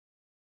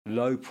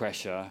 low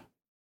pressure,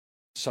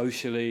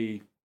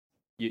 socially,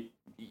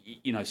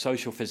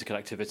 social physical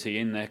activity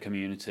in their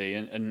community,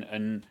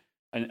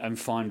 and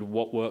find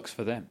what works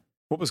for them.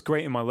 What was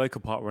great in my local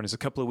park run is a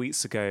couple of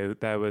weeks ago,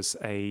 there was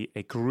a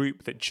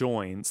group that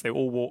joined. They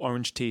all wore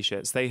orange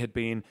T-shirts. They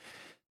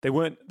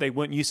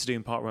weren't used to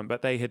doing park run,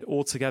 but they had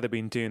all together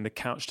been doing the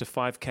Couch to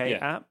 5K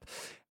app.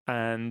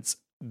 And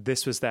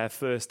this was their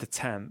first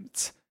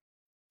attempt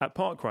at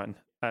park run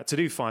to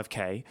do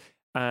 5K.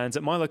 And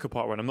at my local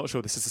park run, I'm not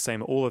sure this is the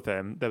same at all of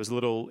them, there was a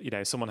little,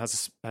 someone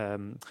has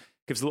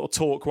gives a little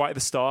talk right at the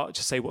start,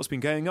 just say what's been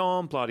going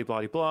on, blah, blah,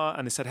 blah, blah.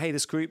 And they said, hey,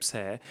 this group's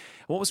here.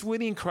 And what was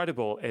really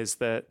incredible is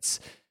that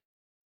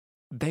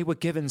they were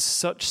given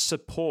such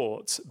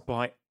support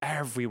by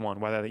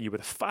everyone, whether you were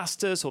the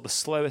fastest or the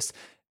slowest.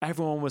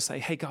 Everyone would say,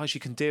 hey, guys, you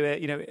can do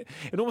it.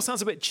 It almost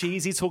sounds a bit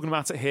cheesy talking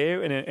about it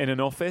here in an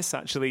office,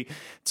 actually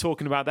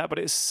talking about that, but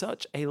it's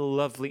such a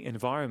lovely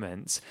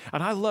environment.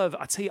 And I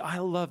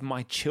love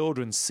my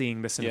children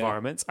seeing this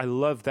environment. I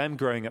love them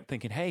growing up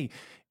thinking, hey,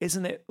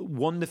 isn't it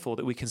wonderful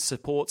that we can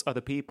support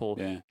other people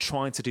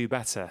trying to do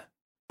better?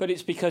 But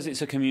it's because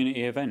it's a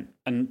community event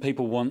and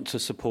people want to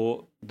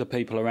support the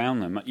people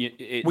around them.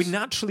 We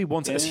naturally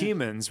want it as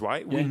humans,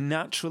 right? We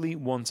naturally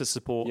want to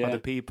support other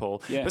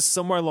people. Yeah. But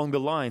somewhere along the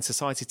line,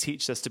 society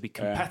teaches us to be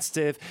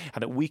competitive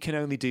and that we can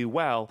only do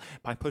well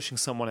by pushing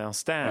someone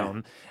else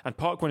down. Yeah. And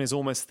parkrun is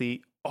almost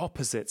the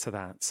opposite to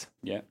that.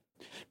 Yeah.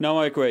 No,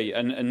 I agree.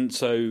 And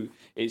so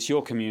it's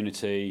your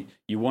community.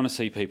 You want to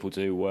see people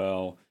do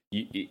well.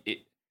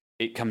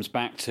 It comes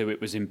back to, it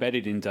was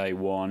embedded in day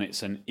one.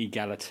 It's an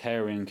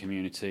egalitarian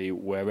community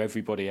where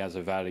everybody has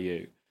a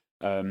value.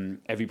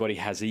 Everybody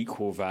has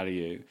equal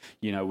value.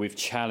 We've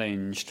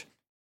challenged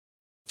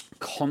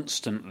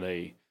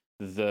constantly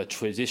the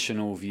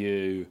traditional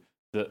view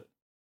that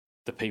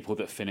the people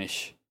that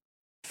finish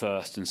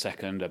first and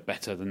second are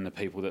better than the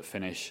people that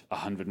finish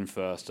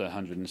 101st or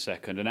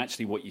 102nd. And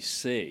actually what you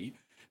see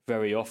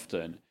very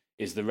often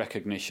is the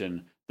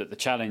recognition that the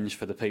challenge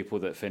for the people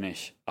that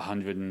finish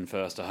 101st,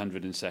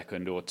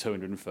 102nd, or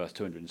 201st,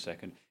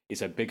 202nd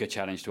is a bigger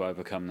challenge to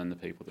overcome than the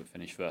people that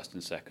finish first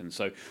and second.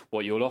 So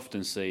what you'll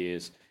often see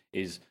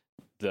is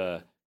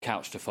the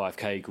Couch to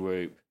 5K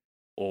group,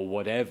 or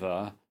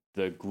whatever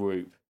the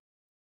group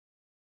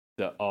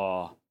that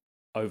are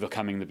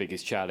overcoming the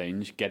biggest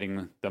challenge,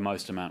 getting the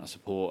most amount of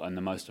support and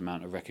the most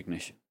amount of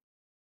recognition.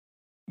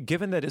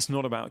 Given that it's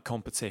not about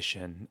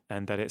competition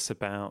and that it's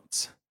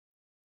about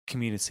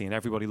community and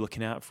everybody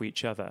looking out for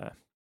each other,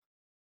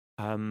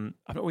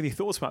 I've not really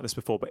thought about this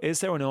before, but is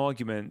there an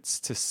argument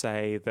to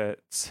say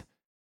that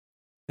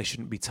they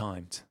shouldn't be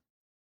timed?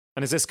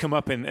 And has this come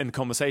up in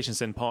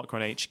conversations in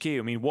Parkrun HQ?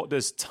 I mean, what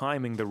does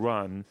timing the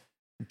run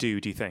do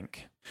you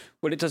think?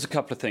 Well, it does a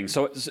couple of things.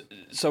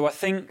 So I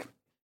think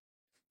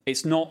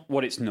it's not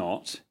what it's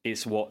not,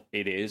 it's what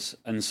it is.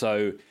 And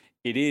so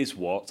it is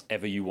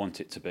whatever you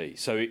want it to be.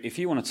 So if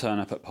you want to turn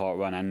up at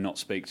Parkrun and not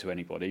speak to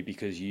anybody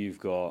because you've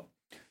got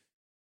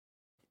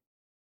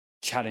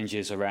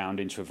challenges around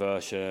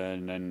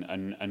introversion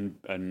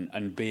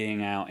and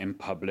being out in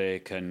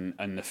public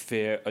and the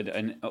fear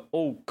and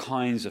all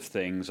kinds of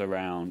things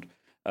around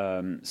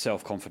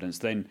self-confidence,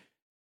 then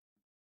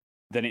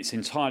it's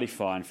entirely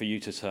fine for you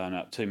to turn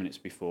up 2 minutes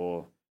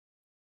before,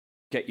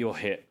 get your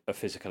hit of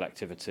physical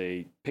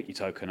activity, pick your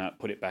token up,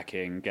 put it back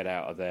in, get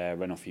out of there,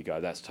 run off you go.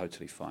 That's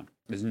totally fine.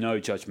 There's no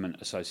judgment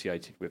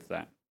associated with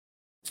that.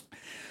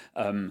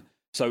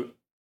 So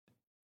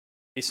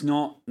it's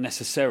not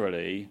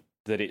necessarily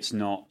that it's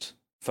not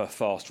for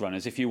fast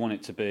runners. If you want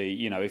it to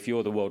be, if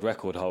you're the world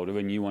record holder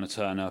and you want to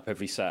turn up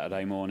every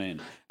Saturday morning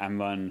and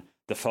run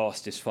the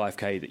fastest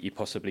 5K that you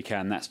possibly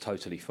can, that's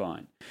totally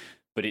fine.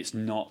 But it's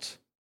not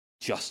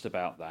just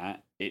about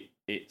that.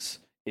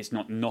 It's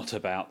not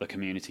about the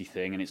community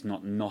thing, and it's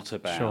not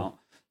about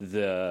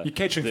you're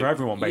catering for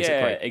everyone, basically.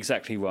 Yeah,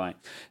 exactly right.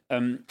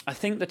 I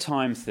think the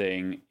time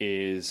thing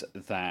is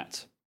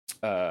that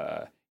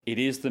it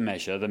is the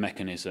measure, the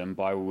mechanism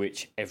by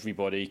which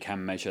everybody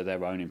can measure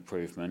their own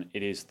improvement.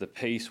 It is the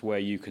piece where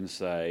you can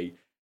say,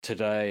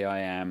 today I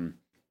am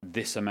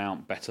this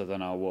amount better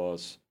than I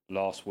was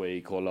last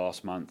week or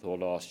last month or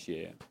last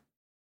year.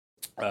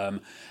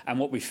 And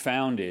what we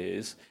found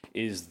is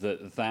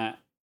that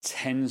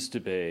tends to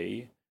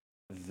be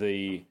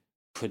the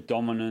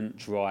predominant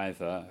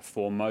driver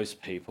for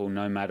most people,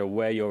 no matter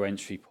where your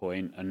entry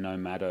point and no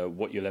matter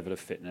what your level of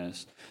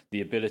fitness,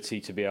 the ability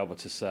to be able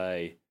to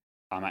say,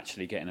 I'm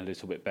actually getting a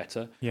little bit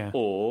better. Yeah.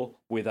 Or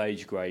with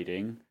age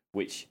grading,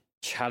 which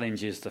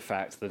challenges the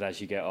fact that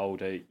as you get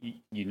older,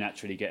 you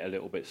naturally get a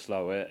little bit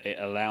slower. It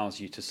allows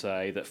you to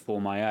say that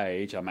for my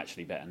age, I'm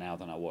actually better now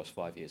than I was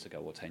 5 years ago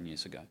or 10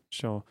 years ago.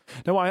 Sure.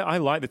 No, I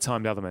like the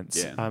timed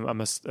elements. Yeah. I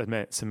must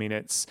admit. I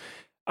mean,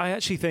 I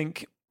actually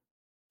think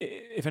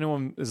if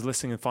anyone is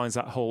listening and finds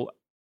that whole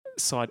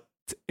side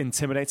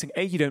intimidating,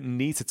 you don't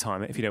need to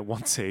time it if you don't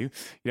want to. You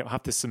don't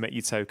have to submit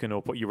your token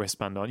or put your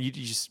wristband on. You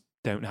just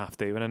don't have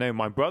to. And I know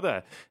my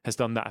brother has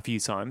done that a few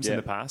times in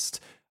the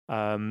past.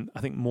 I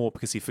think more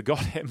because he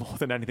forgot it more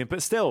than anything.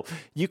 But still,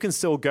 you can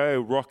still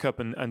go rock up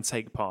and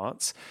take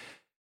part.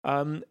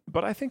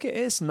 But I think it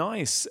is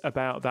nice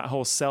about that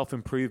whole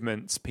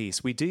self-improvement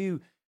piece. We do,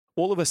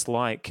 all of us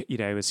like,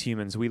 as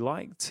humans, we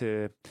like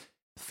to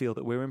feel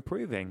that we're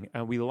improving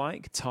and we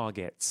like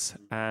targets.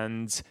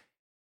 And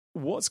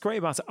what's great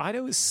about it, I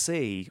don't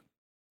see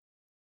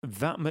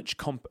that much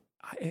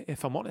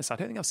if I'm honest, I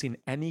don't think I've seen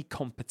any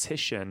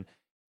competition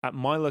at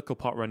my local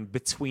parkrun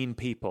between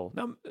people.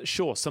 Now,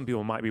 sure, some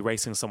people might be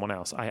racing someone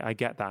else. I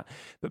get that.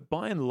 But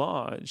by and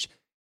large,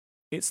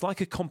 it's like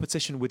a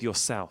competition with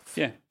yourself.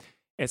 Yeah.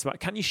 It's about,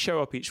 can you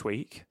show up each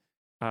week?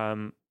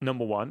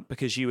 Number one,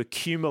 because you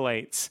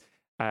accumulate,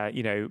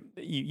 you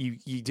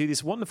do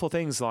these wonderful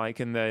things like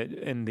in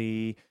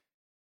the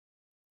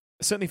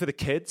certainly for the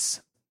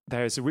kids,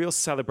 there's a real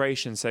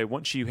celebration. So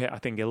once you hit, I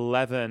think,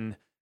 11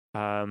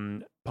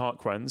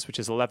 park runs, which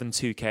is 11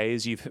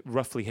 2Ks, you've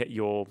roughly hit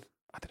your,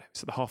 I don't know,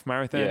 so the half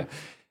marathon. Yeah.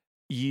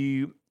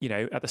 You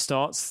know, at the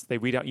starts, they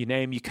read out your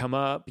name, you come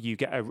up, you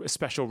get a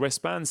special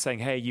wristband saying,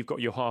 hey, you've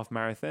got your half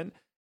marathon.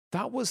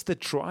 That was the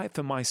drive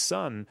for my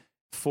son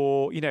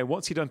for,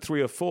 once he'd done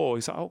 3 or 4,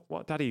 he's like, oh,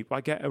 what, Daddy, I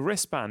get a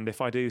wristband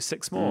if I do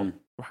 6 more.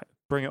 Right,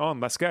 bring it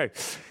on, let's go.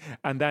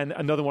 And then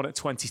another one at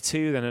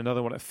 22, then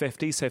another one at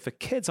 50. So for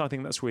kids, I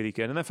think that's really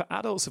good. And then for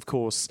adults, of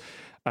course,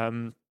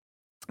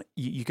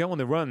 you go on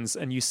the runs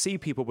and you see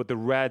people with the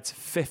red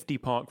 50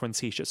 parkrun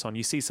t-shirts on.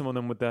 You see some of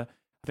them with the,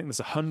 I think there's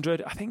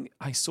 100. I think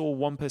I saw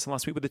one person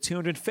last week with the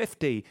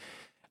 250.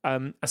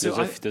 There's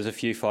a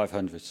few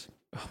 500s.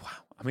 Oh, wow.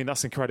 I mean,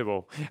 that's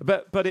incredible.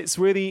 But it's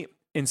really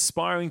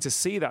inspiring to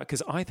see that,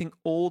 because I think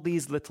all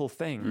these little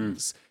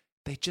things,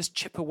 they just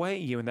chip away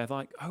at you and they're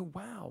like, oh,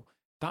 wow,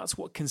 that's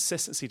what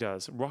consistency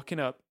does. Rocking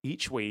up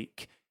each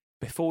week,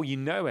 before you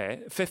know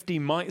it, 50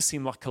 might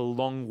seem like a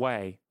long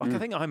way. Like I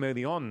think I'm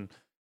only on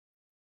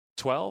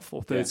 12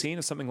 or 13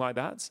 or something like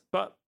that.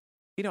 But,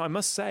 I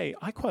must say,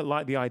 I quite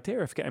like the idea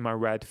of getting my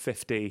red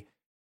 50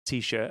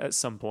 t-shirt at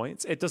some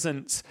point. It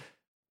doesn't,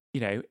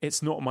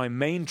 it's not my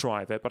main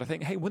driver, but I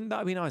think, hey, wouldn't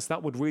that be nice?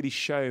 That would really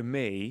show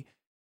me,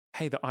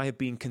 hey, that I have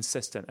been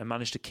consistent and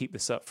managed to keep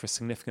this up for a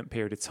significant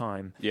period of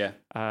time. Yeah.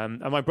 And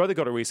my brother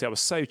got it recently. I was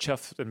so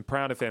chuffed and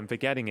proud of him for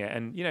getting it.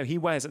 And, he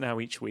wears it now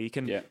each week.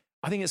 And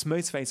I think it's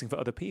motivating for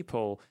other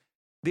people.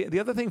 The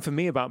other thing for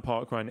me about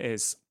parkrun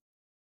is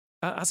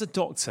as a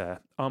doctor,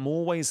 I'm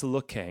always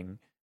looking,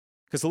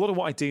 because a lot of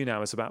what I do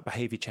now is about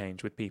behavior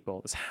change with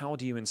people. It's how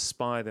do you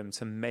inspire them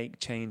to make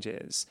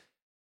changes?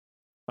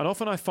 And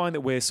often I find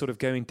that we're sort of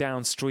going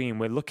downstream.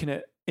 We're looking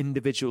at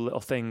individual little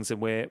things,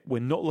 and we're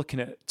not looking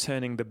at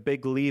turning the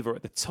big lever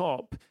at the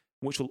top,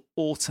 which will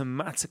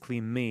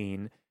automatically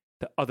mean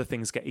that other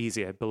things get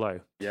easier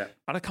below. Yeah.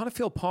 And I kind of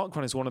feel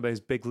parkrun is one of those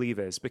big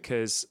levers,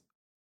 because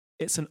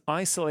it's an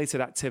isolated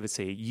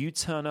activity. You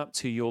turn up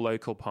to your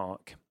local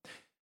park.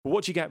 But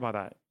what do you get by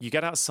that? You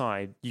get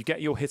outside, you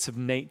get your hit of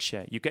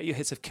nature, you get your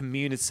hit of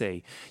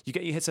community, you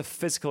get your hit of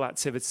physical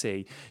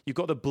activity, you've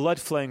got the blood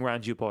flowing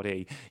around your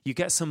body, you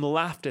get some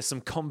laughter, some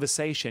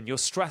conversation, your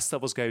stress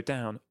levels go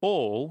down,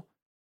 all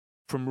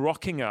from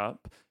rocking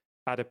up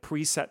at a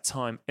preset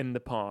time in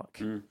the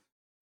park.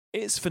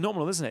 It's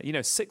phenomenal, isn't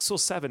it? 6 or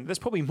 7, there's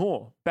probably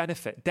more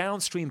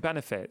downstream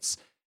benefits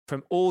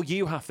from all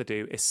you have to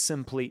do is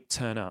simply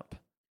turn up.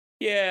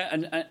 Yeah,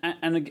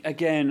 and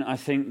again, I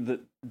think that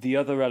the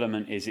other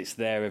element is it's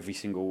there every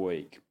single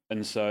week,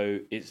 and so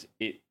it's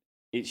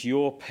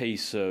your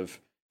piece of,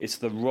 it's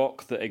the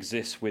rock that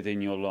exists within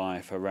your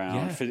life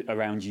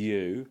around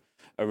you,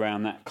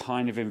 around that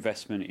kind of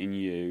investment in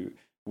you,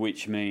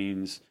 which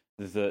means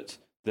that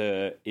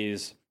there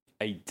is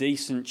a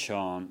decent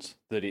chance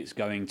that it's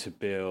going to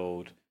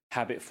build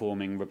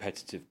habit-forming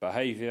repetitive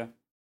behaviour.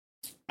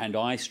 And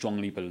I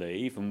strongly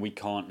believe, and we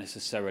can't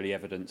necessarily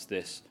evidence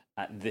this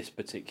at this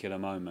particular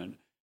moment,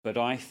 but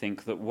I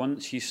think that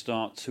once you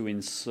start to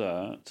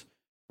insert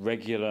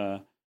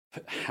regular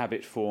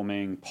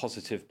habit-forming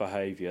positive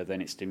behaviour,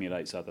 then it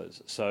stimulates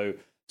others. So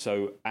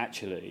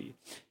actually,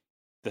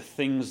 the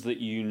things that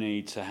you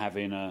need to have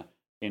in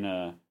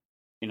a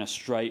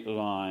straight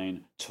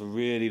line to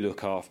really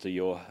look after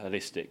your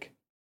holistic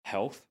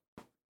health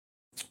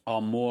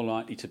are more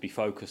likely to be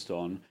focused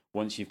on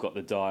once you've got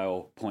the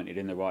dial pointed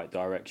in the right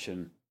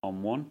direction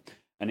on one.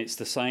 And it's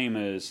the same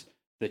as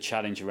the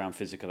challenge around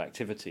physical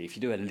activity. If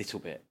you do a little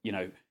bit,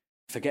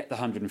 forget the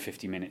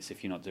 150 minutes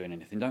if you're not doing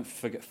anything. Don't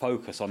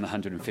focus on the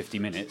 150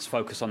 minutes,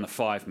 focus on the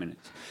 5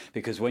 minutes.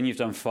 Because when you've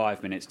done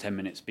 5 minutes, 10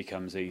 minutes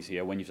becomes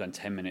easier. When you've done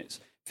 10 minutes,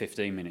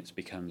 15 minutes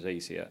becomes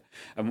easier.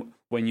 And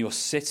when you're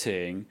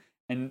sitting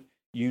and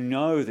you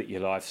know that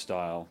your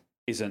lifestyle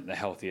isn't the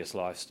healthiest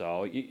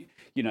lifestyle,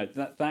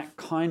 that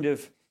kind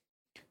of,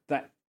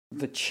 that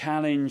the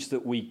challenge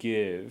that we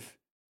give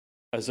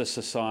as a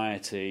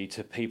society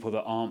to people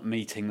that aren't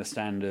meeting the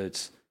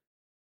standards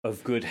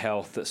of good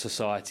health that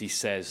society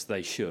says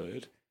they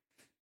should,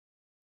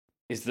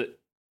 is that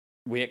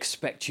we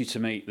expect you to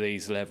meet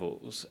these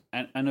levels.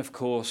 And of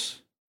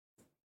course,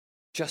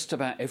 just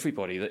about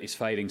everybody that is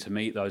failing to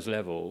meet those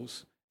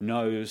levels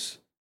knows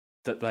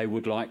that they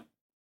would like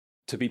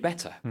to be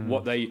better. Mm-hmm.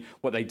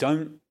 What they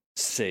don't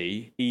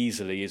see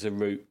easily is a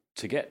route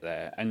to get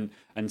there. And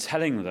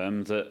telling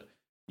them that,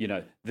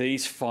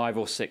 these 5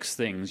 or 6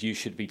 things you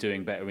should be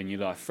doing better in your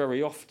life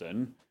very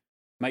often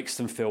makes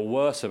them feel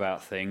worse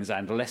about things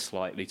and less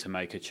likely to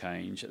make a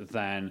change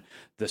than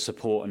the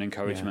support and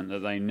encouragement that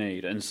they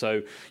need. And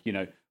so,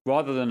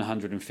 rather than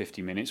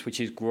 150 minutes, which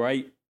is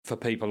great for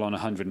people on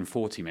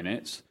 140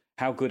 minutes,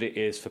 how good it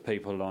is for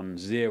people on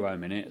 0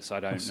 minutes, I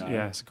don't know.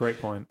 Yeah, it's a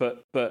great point.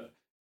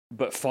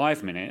 But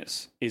 5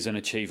 minutes is an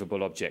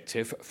achievable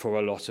objective for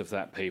a lot of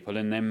that people,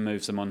 and then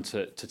moves them on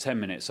to 10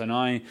 minutes. And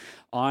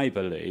I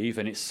believe,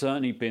 and it's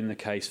certainly been the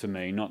case for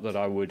me, not that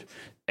I would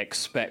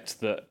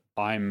expect that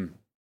I'm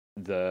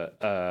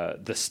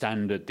the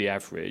standard, the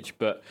average,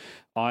 but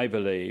I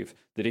believe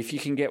that if you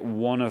can get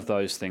one of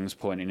those things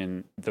pointing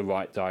in the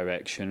right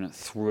direction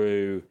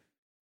through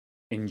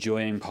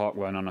enjoying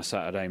parkrun on a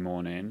Saturday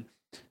morning,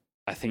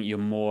 I think you're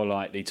more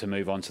likely to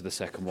move on to the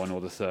second one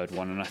or the third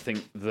one. And I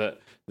think that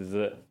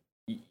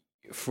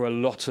for a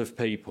lot of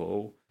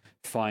people,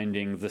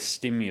 finding the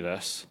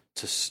stimulus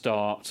to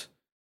start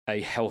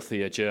a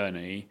healthier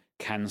journey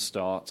can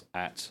start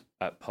at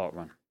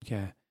parkrun.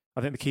 Yeah,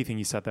 I think the key thing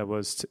you said there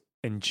was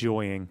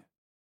enjoying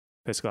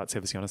physical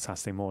activity on a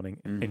Saturday morning.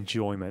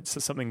 Enjoyment. So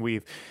something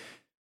we've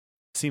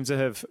seemed to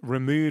have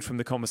removed from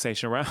the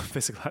conversation around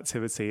physical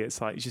activity.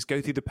 It's like you just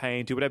go through the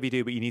pain, do whatever you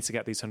do, but you need to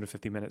get these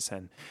 150 minutes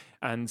in.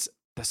 And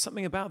there's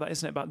something about that,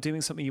 isn't it? About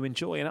doing something you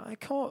enjoy. And I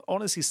can't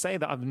honestly say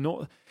that I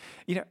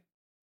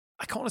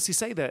can't honestly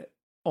say that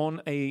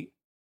on a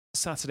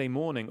Saturday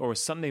morning or a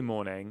Sunday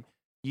morning,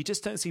 you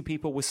just don't see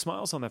people with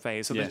smiles on their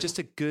face. So there's just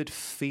a good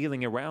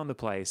feeling around the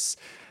place.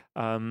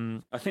 I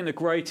think the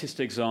greatest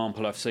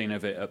example I've seen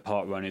of it at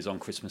parkrun is on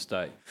Christmas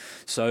Day.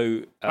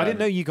 So I didn't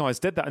know you guys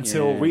did that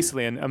until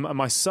recently, and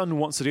my son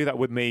wants to do that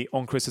with me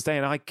on Christmas Day,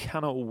 and I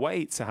cannot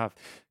wait to have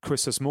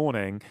Christmas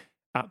morning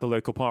at the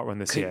local parkrun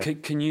this year.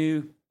 Can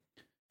you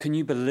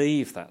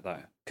believe that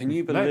though? Can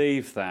you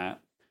believe that?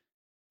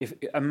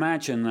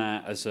 Imagine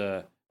that as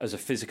a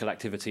physical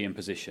activity in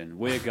position.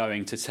 We're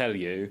going to tell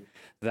you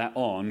that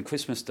on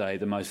Christmas Day,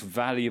 the most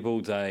valuable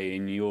day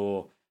in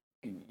your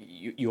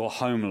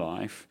home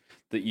life,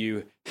 that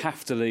you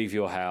have to leave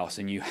your house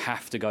and you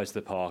have to go to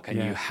the park and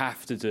you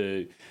have to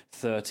do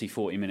 30,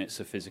 40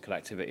 minutes of physical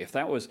activity. If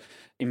that was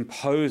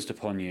imposed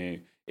upon you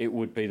it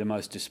would be the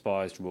most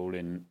despised rule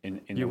in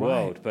the You're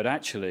world. right. But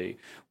actually,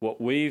 what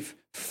we've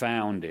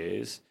found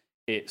is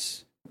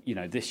it's,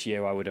 this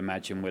year I would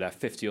imagine we'll have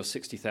 50 or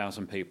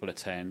 60,000 people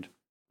attend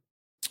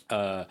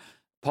park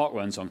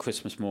runs on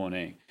Christmas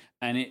morning,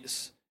 and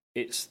it's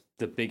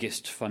the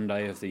biggest fun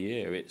day of the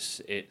year.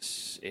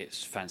 It's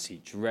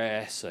fancy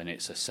dress, and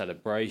it's a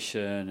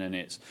celebration, and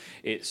it's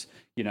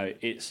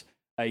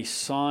a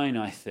sign,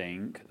 I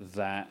think,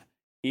 that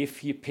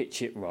if you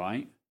pitch it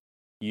right,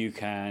 you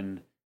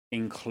can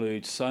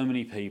include so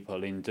many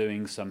people in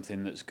doing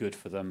something that's good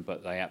for them,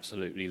 but they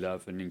absolutely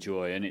love and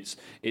enjoy, and it's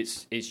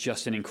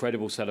just an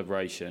incredible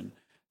celebration.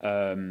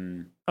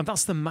 And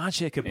that's the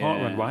magic of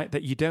Park Run, right?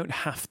 That you don't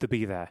have to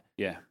be there.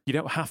 Yeah, You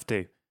don't have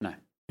to. no,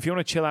 If you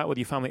want to chill out with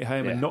your family at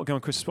home and Yeah. not go on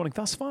Christmas morning,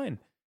 that's fine.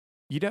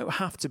 You don't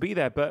have to be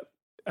there. But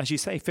as you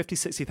say, 50,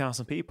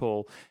 60,000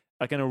 people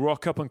are going to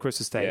rock up on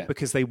Christmas Day Yeah.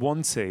 because they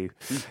want to.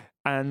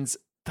 And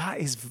that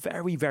is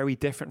very, very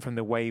different from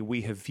the way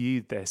we have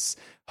viewed this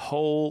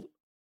whole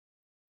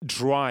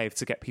drive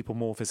to get people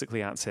more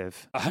physically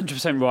active.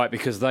 100% right,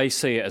 because they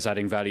see it as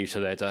adding value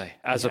to their day,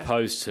 as Yeah.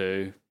 opposed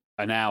to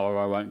an hour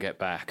I won't get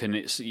back, and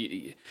it's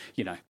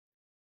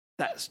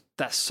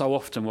that's so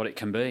often what it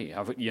can be.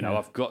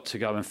 I've got to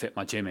go and fit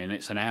my gym in.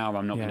 It's an hour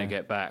I'm not going to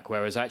get back.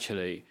 Whereas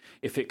actually,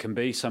 if it can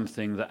be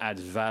something that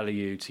adds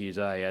value to your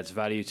day, adds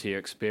value to your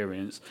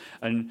experience,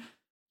 and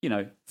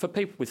for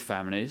people with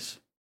families,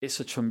 it's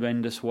a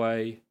tremendous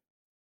way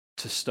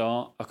to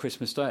start a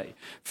Christmas day.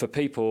 For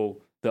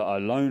people that are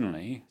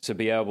lonely, to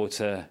be able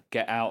to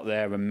get out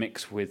there and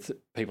mix with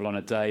people on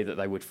a day that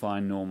they would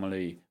find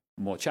normally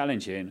more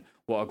challenging,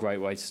 what a great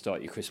way to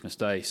start your Christmas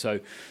day. So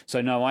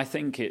no, I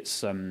think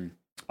it's one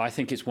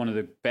of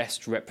the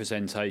best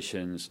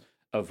representations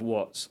of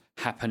what's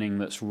happening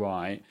that's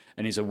right,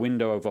 and is a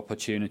window of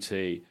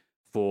opportunity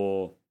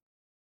for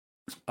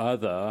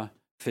other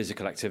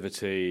physical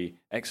activity,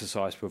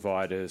 exercise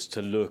providers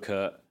to look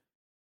at,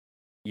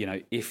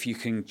 if you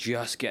can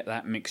just get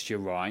that mixture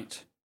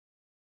right,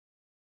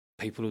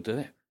 people will do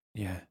it.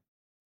 Yeah.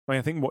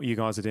 I think what you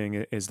guys are doing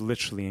is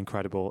literally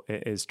incredible.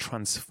 It is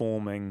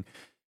transforming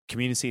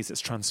communities.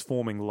 It's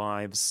transforming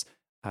lives.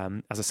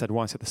 As I said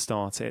right at the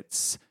start,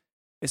 it's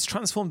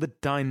transformed the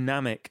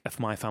dynamic of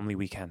my family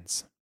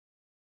weekends.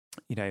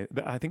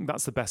 I think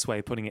that's the best way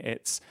of putting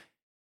it.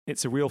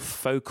 It's a real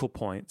focal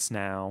point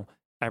now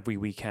every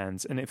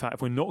weekend. And in fact,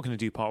 if we're not going to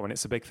do Park Run,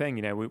 it's a big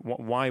thing.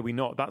 Why are we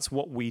not? That's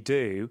what we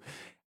do.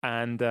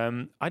 And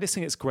I just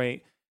think it's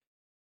great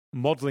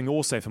modeling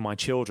also for my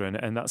children.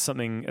 And that's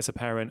something as a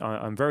parent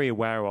I'm very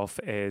aware of,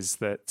 is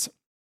that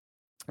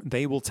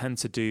they will tend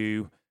to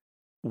do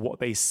what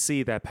they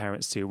see their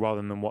parents do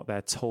rather than what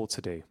they're told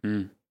to do.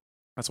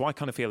 That's why I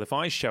kind of feel if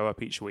I show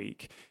up each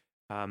week,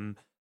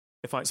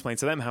 if I explain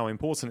to them how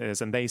important it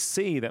is, and they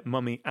see that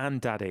mummy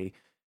and daddy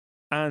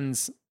and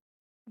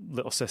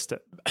little sister,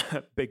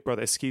 big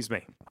brother,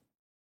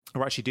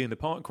 are actually doing the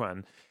park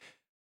run,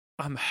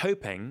 I'm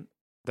hoping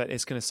that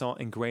it's going to start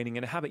ingraining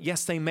in a habit.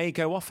 Yes, they may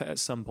go off it at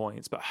some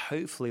points, but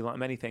hopefully, like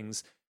many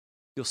things,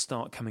 you'll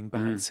start coming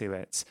back to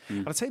it.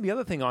 And I'd say the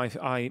other thing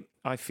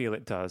I feel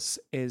it does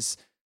is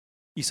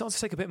you start to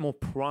take a bit more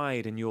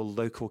pride in your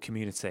local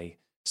community.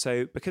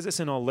 So because it's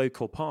in our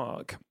local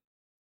park,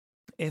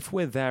 if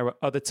we're there at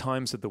other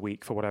times of the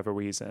week for whatever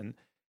reason,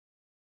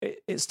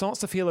 it starts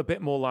to feel a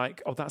bit more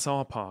like, oh, that's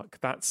our park.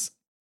 That's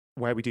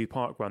where we do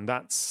Park Run.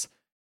 That's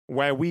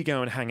where we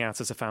go and hang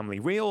out as a family.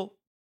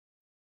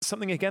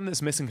 Something, again,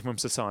 that's missing from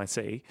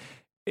society.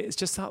 It's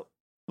just that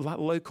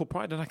local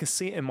pride. And I can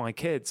see it in my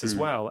kids as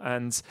well.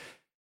 And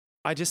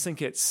I just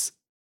think it's,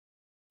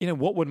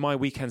 what would my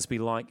weekends be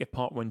like if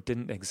Park Run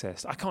didn't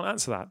exist? I can't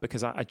answer that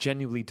because I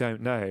genuinely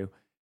don't know.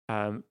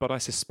 But I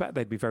suspect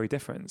they'd be very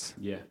different.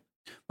 Yeah.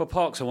 Well,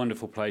 parks are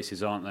wonderful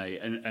places, aren't they?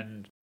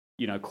 And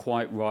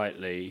quite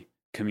rightly,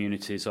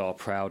 communities are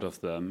proud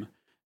of them,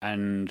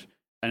 and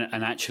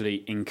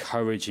actually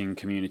encouraging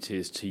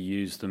communities to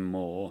use them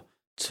more,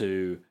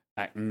 to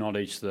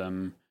acknowledge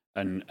them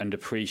and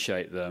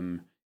appreciate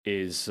them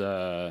is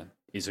a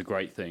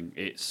great thing.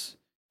 It's,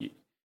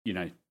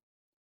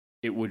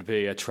 it would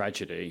be a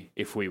tragedy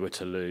if we were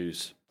to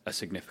lose a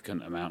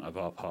significant amount of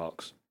our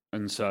parks.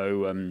 And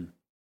so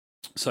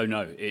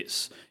no,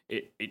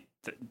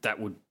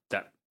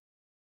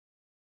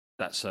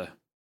 that's a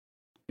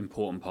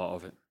important part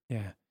of it.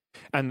 Yeah.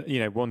 And,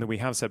 one that we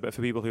have said, but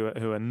for people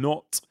who are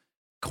not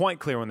quite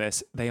clear on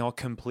this, they are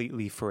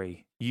completely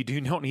free. You do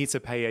not need to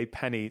pay a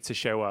penny to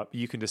show up.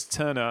 You can just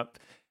turn up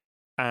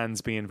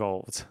and be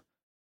involved.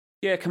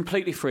 Yeah,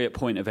 completely free at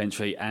point of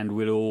entry, and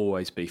will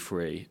always be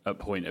free at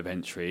point of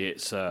entry.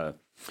 It's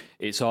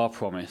our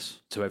promise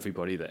to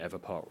everybody that ever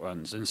park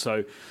runs. And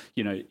so,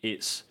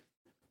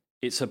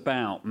 it's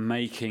about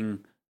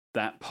making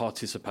that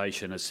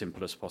participation as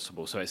simple as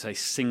possible. So it's a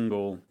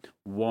single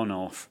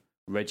one-off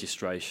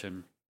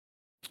registration,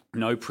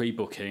 no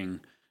pre-booking,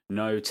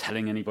 no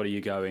telling anybody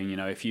you're going.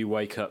 If you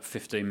wake up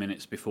 15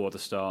 minutes before the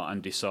start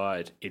and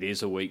decide it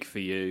is a week for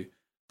you,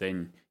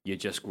 then you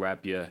just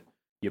grab your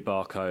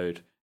barcode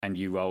and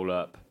you roll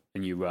up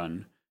and you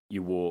run,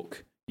 you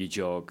walk, you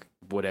jog,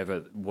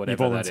 whatever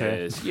volunteer. that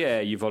is.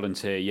 Yeah, you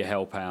volunteer, you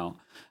help out.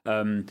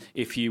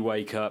 If you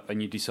wake up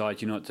and you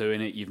decide you're not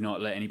doing it, you've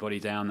not let anybody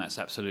down, that's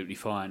absolutely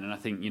fine. And I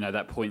think,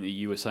 that point that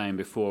you were saying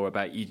before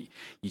about you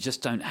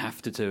just don't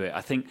have to do it.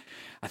 I think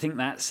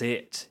that's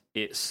it.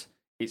 It's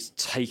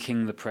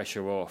taking the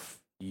pressure off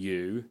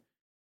you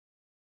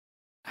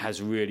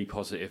has really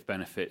positive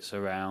benefits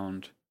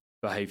around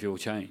behavioural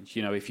change.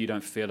 If you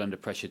don't feel under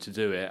pressure to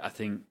do it, I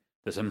think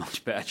there's a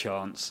much better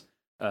chance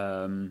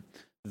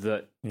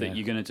that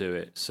you're going to do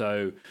it.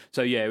 So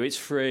yeah, it's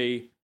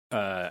free.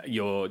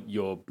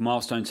 Your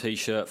milestone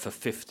T-shirt for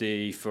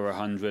 50, for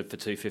 100, for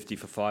 250,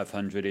 for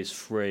 500 is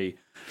free.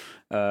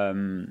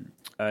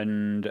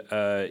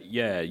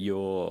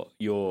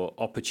 Your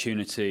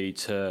opportunity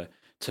to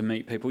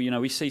meet people.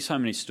 We see so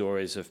many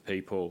stories of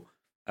people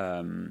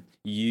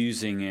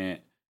using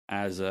it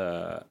as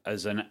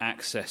an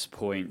access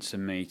point to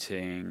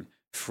meeting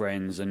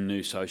friends and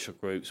new social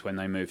groups when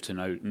they move to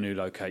new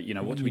locate.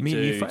 What do we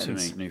do to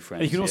meet new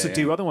friends? And you can also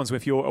do other ones.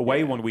 If you're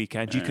away one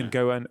weekend, you can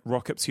go and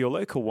rock up to your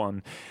local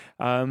one.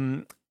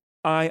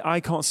 I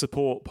can't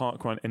support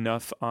Parkrun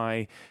enough.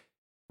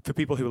 For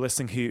people who are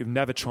listening who've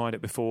never tried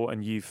it before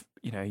and you've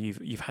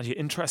had your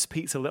interest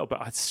piqued a little bit,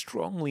 I'd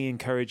strongly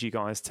encourage you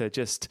guys to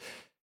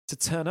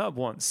turn up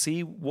once,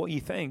 see what you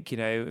think.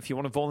 If you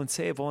want to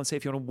volunteer. If you want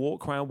to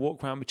walk around,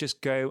 but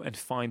just go and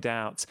find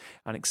out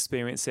and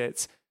experience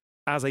it.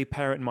 As a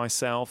parent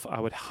myself,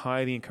 I would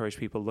highly encourage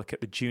people to look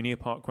at the junior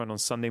parkrun on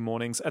Sunday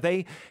mornings. Are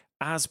they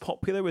as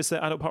popular as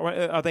the adult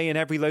parkrun? Are they in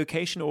every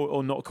location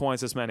or not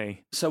quite as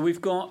many? So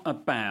we've got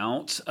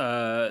about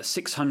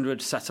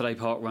 600 Saturday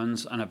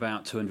parkruns and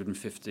about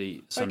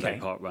 250 Sunday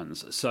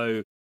parkruns.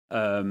 So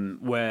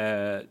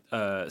where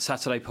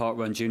Saturday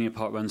parkrun, junior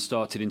parkrun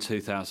started in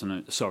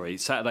Saturday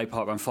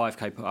parkrun,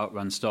 5K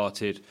parkrun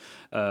started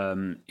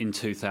in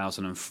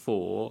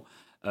 2004.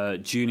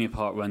 Junior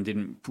parkrun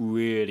didn't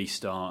really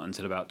start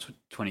until about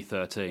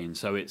 2013,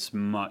 so it's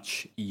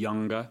much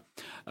younger,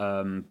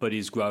 but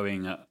is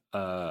growing at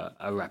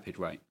a rapid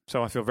rate.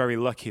 So I feel very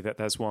lucky that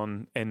there's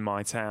one in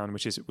my town,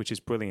 which is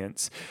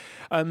brilliant.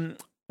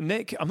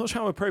 Nick, I'm not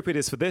sure how appropriate it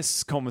is for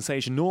this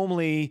conversation.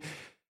 Normally,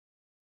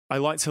 I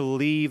like to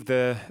leave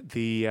the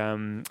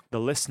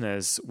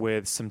listeners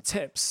with some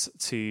tips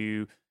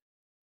to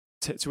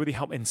really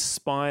help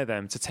inspire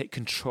them to take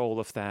control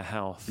of their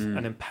health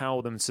and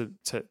empower them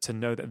to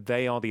know that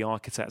they are the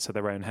architects of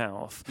their own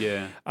health.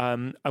 Yeah.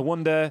 I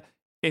wonder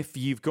if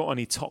you've got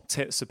any top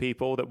tips for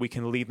people that we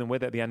can leave them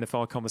with at the end of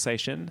our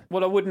conversation.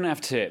 Well, I wouldn't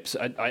have tips.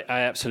 I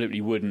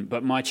absolutely wouldn't.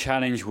 But my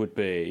challenge would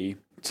be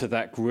to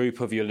that group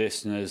of your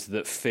listeners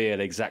that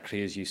feel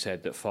exactly as you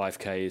said, that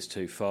 5K is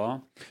too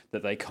far,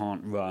 that they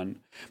can't run.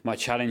 My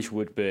challenge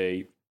would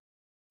be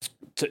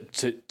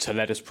to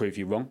let us prove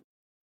you wrong.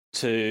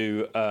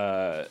 To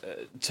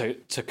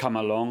come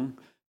along,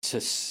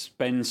 to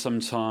spend some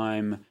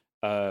time,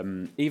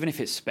 even if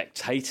it's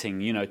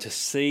spectating, to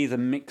see the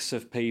mix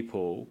of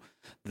people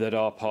that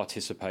are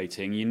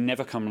participating. You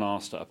never come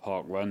last at a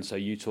park run. So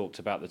you talked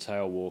about the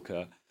tail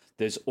walker.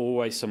 There's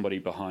always somebody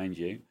behind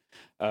you.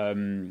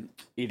 It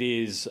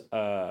is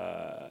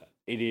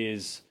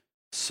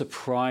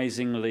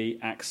surprisingly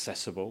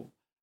accessible,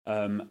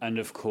 and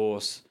of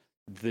course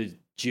the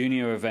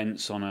junior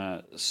events on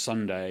a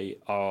Sunday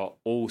are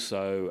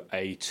also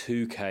a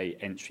 2K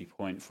entry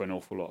point for an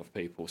awful lot of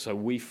people. So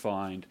we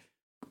find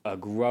a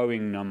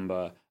growing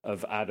number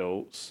of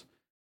adults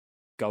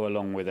go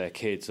along with their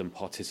kids and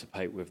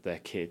participate with their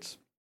kids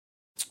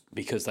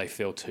because they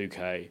feel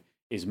 2K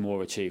is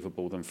more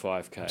achievable than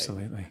 5K.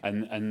 Absolutely.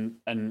 And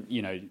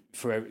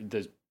for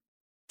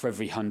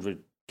every 100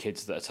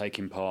 kids that are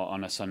taking part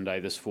on a Sunday,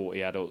 there's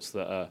 40 adults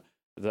that are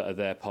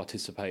there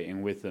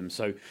participating with them.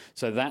 So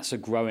that's a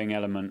growing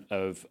element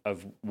of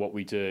what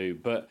we do.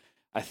 But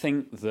I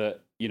think that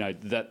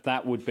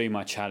that would be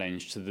my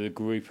challenge to the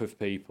group of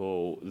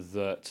people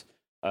that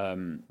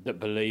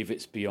believe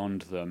it's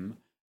beyond them,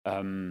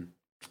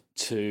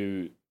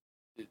 to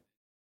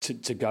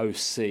go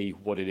see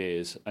what it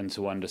is and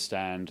to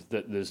understand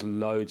that there's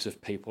loads of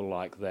people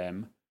like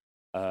them,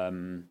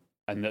 and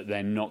that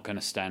they're not going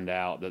to stand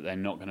out, that they're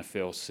not going to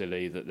feel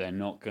silly, that they're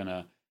not going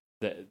to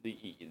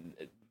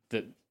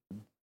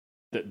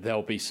that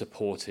they'll be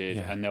supported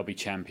and they'll be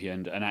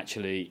championed. And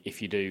actually, if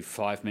you do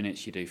 5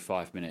 minutes, you do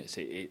 5 minutes.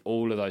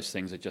 All of those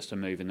things are just a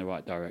move in the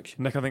right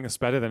direction. Nick, I think it's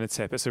better than a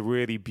tip. It's a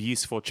really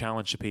beautiful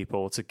challenge to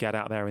people to get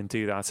out there and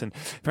do that. And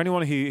for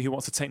anyone who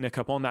wants to take Nick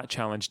up on that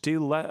challenge, do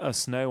let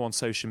us know on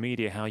social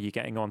media how you're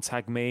getting on.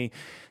 Tag me,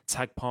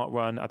 tag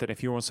Parkrun. I don't know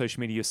if you're on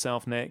social media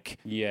yourself, Nick.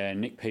 Yeah,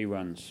 Nick P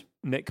Runs.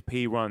 Nick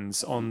P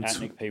Runs on at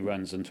Nick P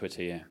Runs on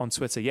Twitter, yeah. On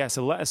Twitter, yeah.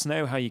 So let us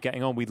know how you're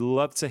getting on. We'd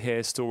love to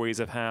hear stories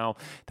of how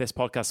this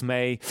podcast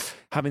may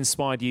have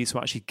inspired you to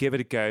actually give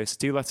it a go. So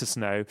do let us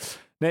know.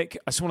 Nick,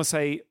 I just want to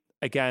say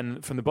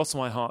again, from the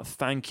bottom of my heart,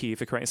 thank you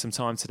for creating some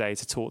time today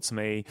to talk to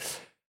me.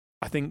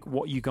 I think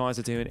what you guys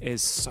are doing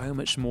is so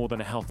much more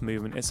than a health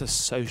movement. It's a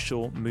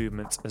social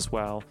movement as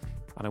well.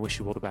 And I wish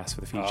you all the best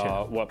for the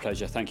future. What a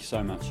pleasure. Thank you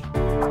so much.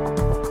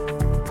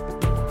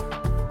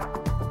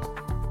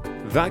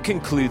 That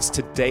concludes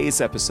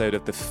today's episode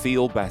of the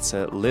Feel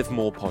Better, Live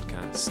More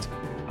podcast.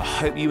 I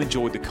hope you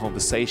enjoyed the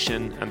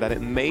conversation and that it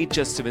may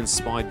just have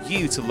inspired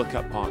you to look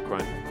up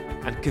parkrun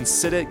and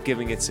consider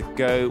giving it a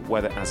go,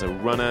 whether as a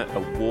runner, a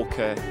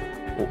walker,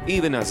 or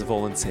even as a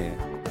volunteer.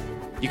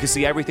 You can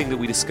see everything that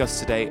we discussed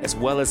today, as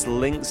well as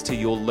links to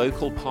your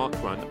local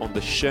parkrun on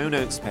the show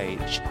notes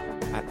page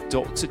at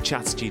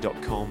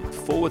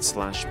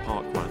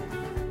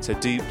drchatterjee.com/parkrun. So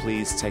do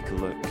please take a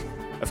look.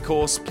 Of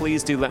course,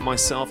 please do let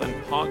myself and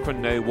Parkrun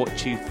know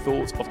what you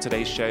thought of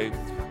today's show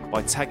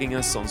by tagging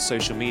us on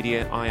social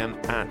media. I am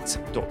at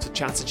Dr.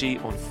 Chatterjee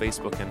on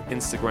Facebook and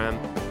Instagram,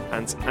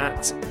 and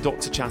at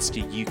Dr.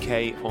 Chatterjee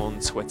UK on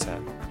Twitter.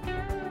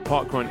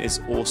 Parkrun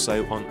is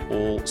also on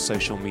all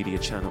social media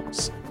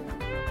channels.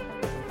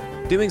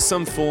 Doing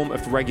some form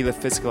of regular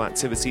physical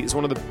activity is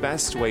one of the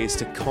best ways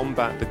to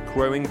combat the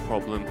growing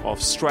problem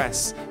of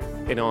stress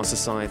in our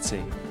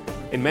society.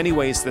 In many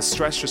ways, the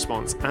stress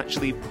response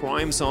actually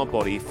primes our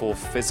body for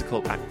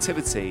physical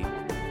activity,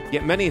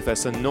 yet many of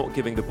us are not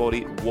giving the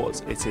body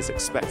what it is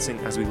expecting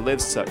as we live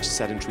such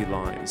sedentary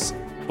lives.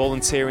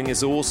 Volunteering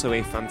is also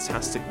a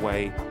fantastic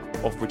way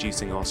of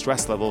reducing our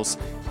stress levels,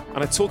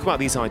 and I talk about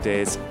these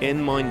ideas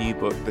in my new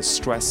book, The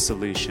Stress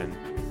Solution,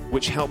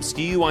 which helps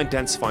you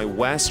identify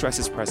where stress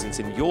is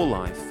present in your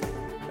life.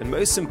 And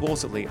most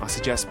importantly, I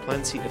suggest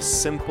plenty of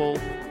simple,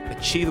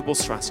 achievable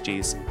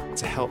strategies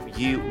to help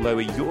you lower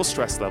your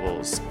stress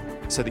levels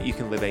so that you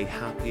can live a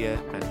happier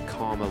and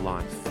calmer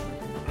life.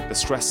 The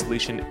Stress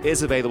Solution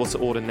is available to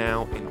order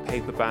now in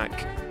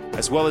paperback,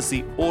 as well as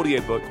the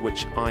audiobook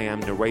which I am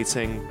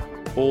narrating.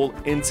 All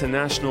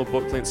international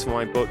book links for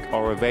my book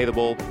are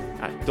available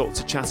at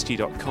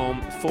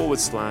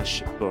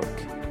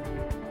drchatterjee.com/book.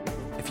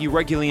 If you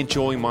regularly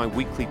enjoy my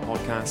weekly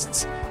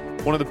podcasts,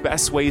 one of the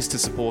best ways to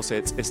support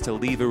it is to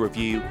leave a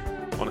review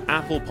on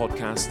Apple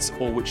Podcasts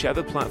or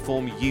whichever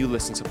platform you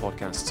listen to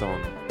podcasts on.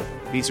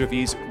 These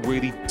reviews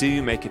really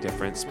do make a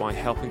difference by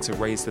helping to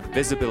raise the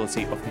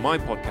visibility of my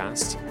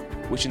podcast,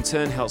 which in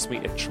turn helps me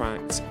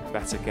attract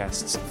better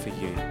guests for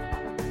you.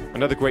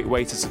 Another great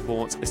way to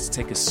support is to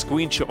take a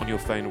screenshot on your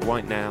phone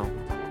right now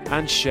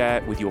and share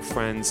it with your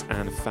friends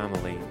and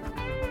family.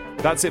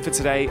 That's it for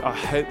today. I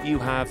hope you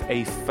have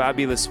a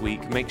fabulous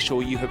week. Make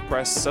sure you have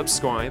pressed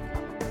subscribe,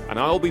 and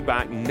I'll be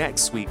back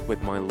next week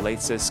with my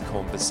latest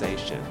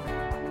conversation.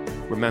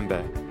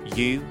 Remember,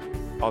 you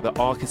are the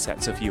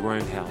architect of your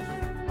own health.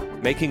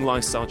 Making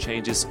lifestyle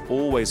changes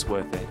always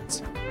worth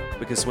it,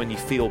 because when you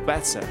feel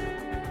better,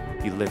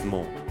 you live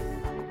more.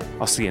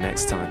 I'll see you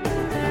next time.